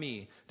like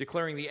me,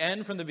 declaring the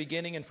end from the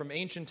beginning and from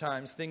ancient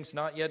times, things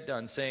not yet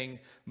done,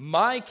 saying,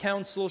 my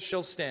counsel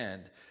shall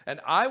stand,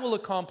 and I will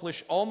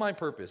accomplish all my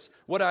purpose.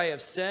 What I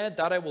have said,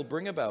 that I will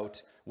bring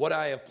about. What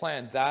I have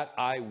planned, that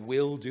I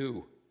will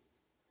do.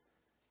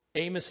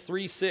 Amos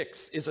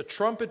 3:6, is a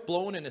trumpet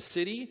blown in a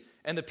city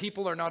and the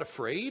people are not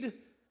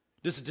afraid?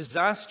 Does a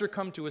disaster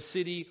come to a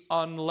city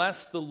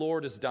unless the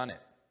Lord has done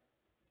it?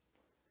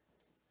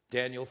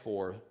 Daniel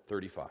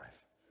 4:35,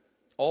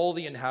 all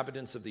the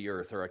inhabitants of the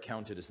earth are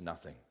accounted as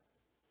nothing.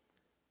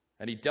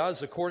 And he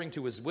does according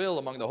to his will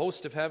among the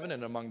host of heaven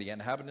and among the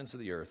inhabitants of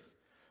the earth.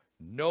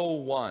 No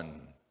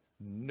one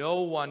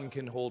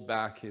can hold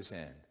back his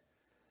hand.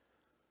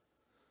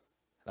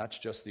 That's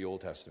just the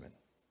Old Testament.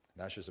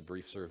 That's just a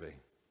brief survey.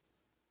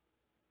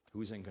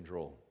 Who's in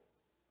control?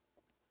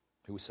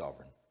 Who's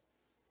sovereign?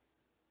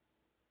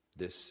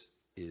 This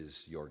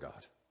is your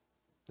God.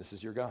 This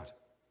is your God.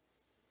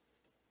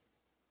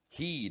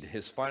 Heed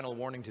his final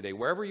warning today,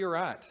 wherever you're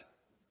at.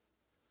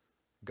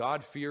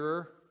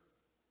 God-fearer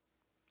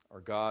or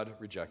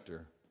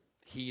God-rejecter,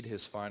 heed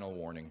his final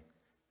warning.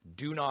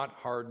 Do not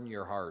harden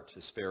your heart,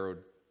 as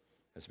Pharaoh,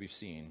 as we've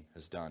seen,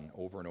 has done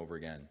over and over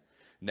again.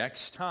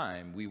 Next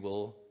time, we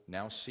will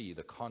now see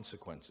the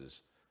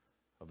consequences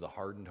of the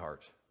hardened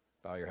heart.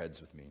 Bow your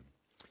heads with me.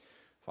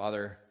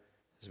 Father,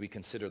 as we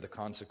consider the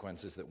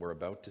consequences that we're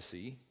about to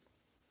see,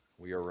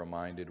 we are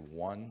reminded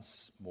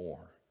once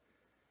more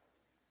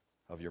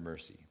of your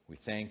mercy. We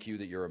thank you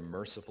that you're a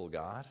merciful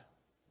God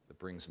that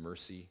brings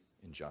mercy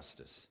and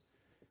justice.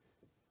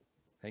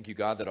 Thank you,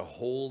 God, that a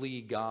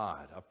holy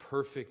God, a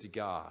perfect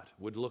God,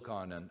 would look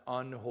on an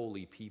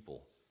unholy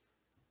people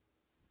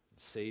and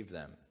save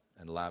them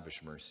and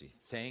lavish mercy.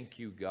 Thank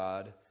you,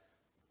 God,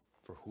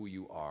 for who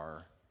you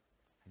are.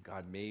 And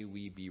God, may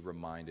we be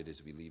reminded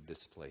as we leave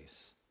this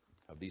place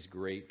of these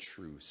great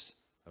truths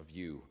of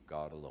you,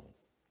 God alone.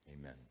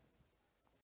 Amen.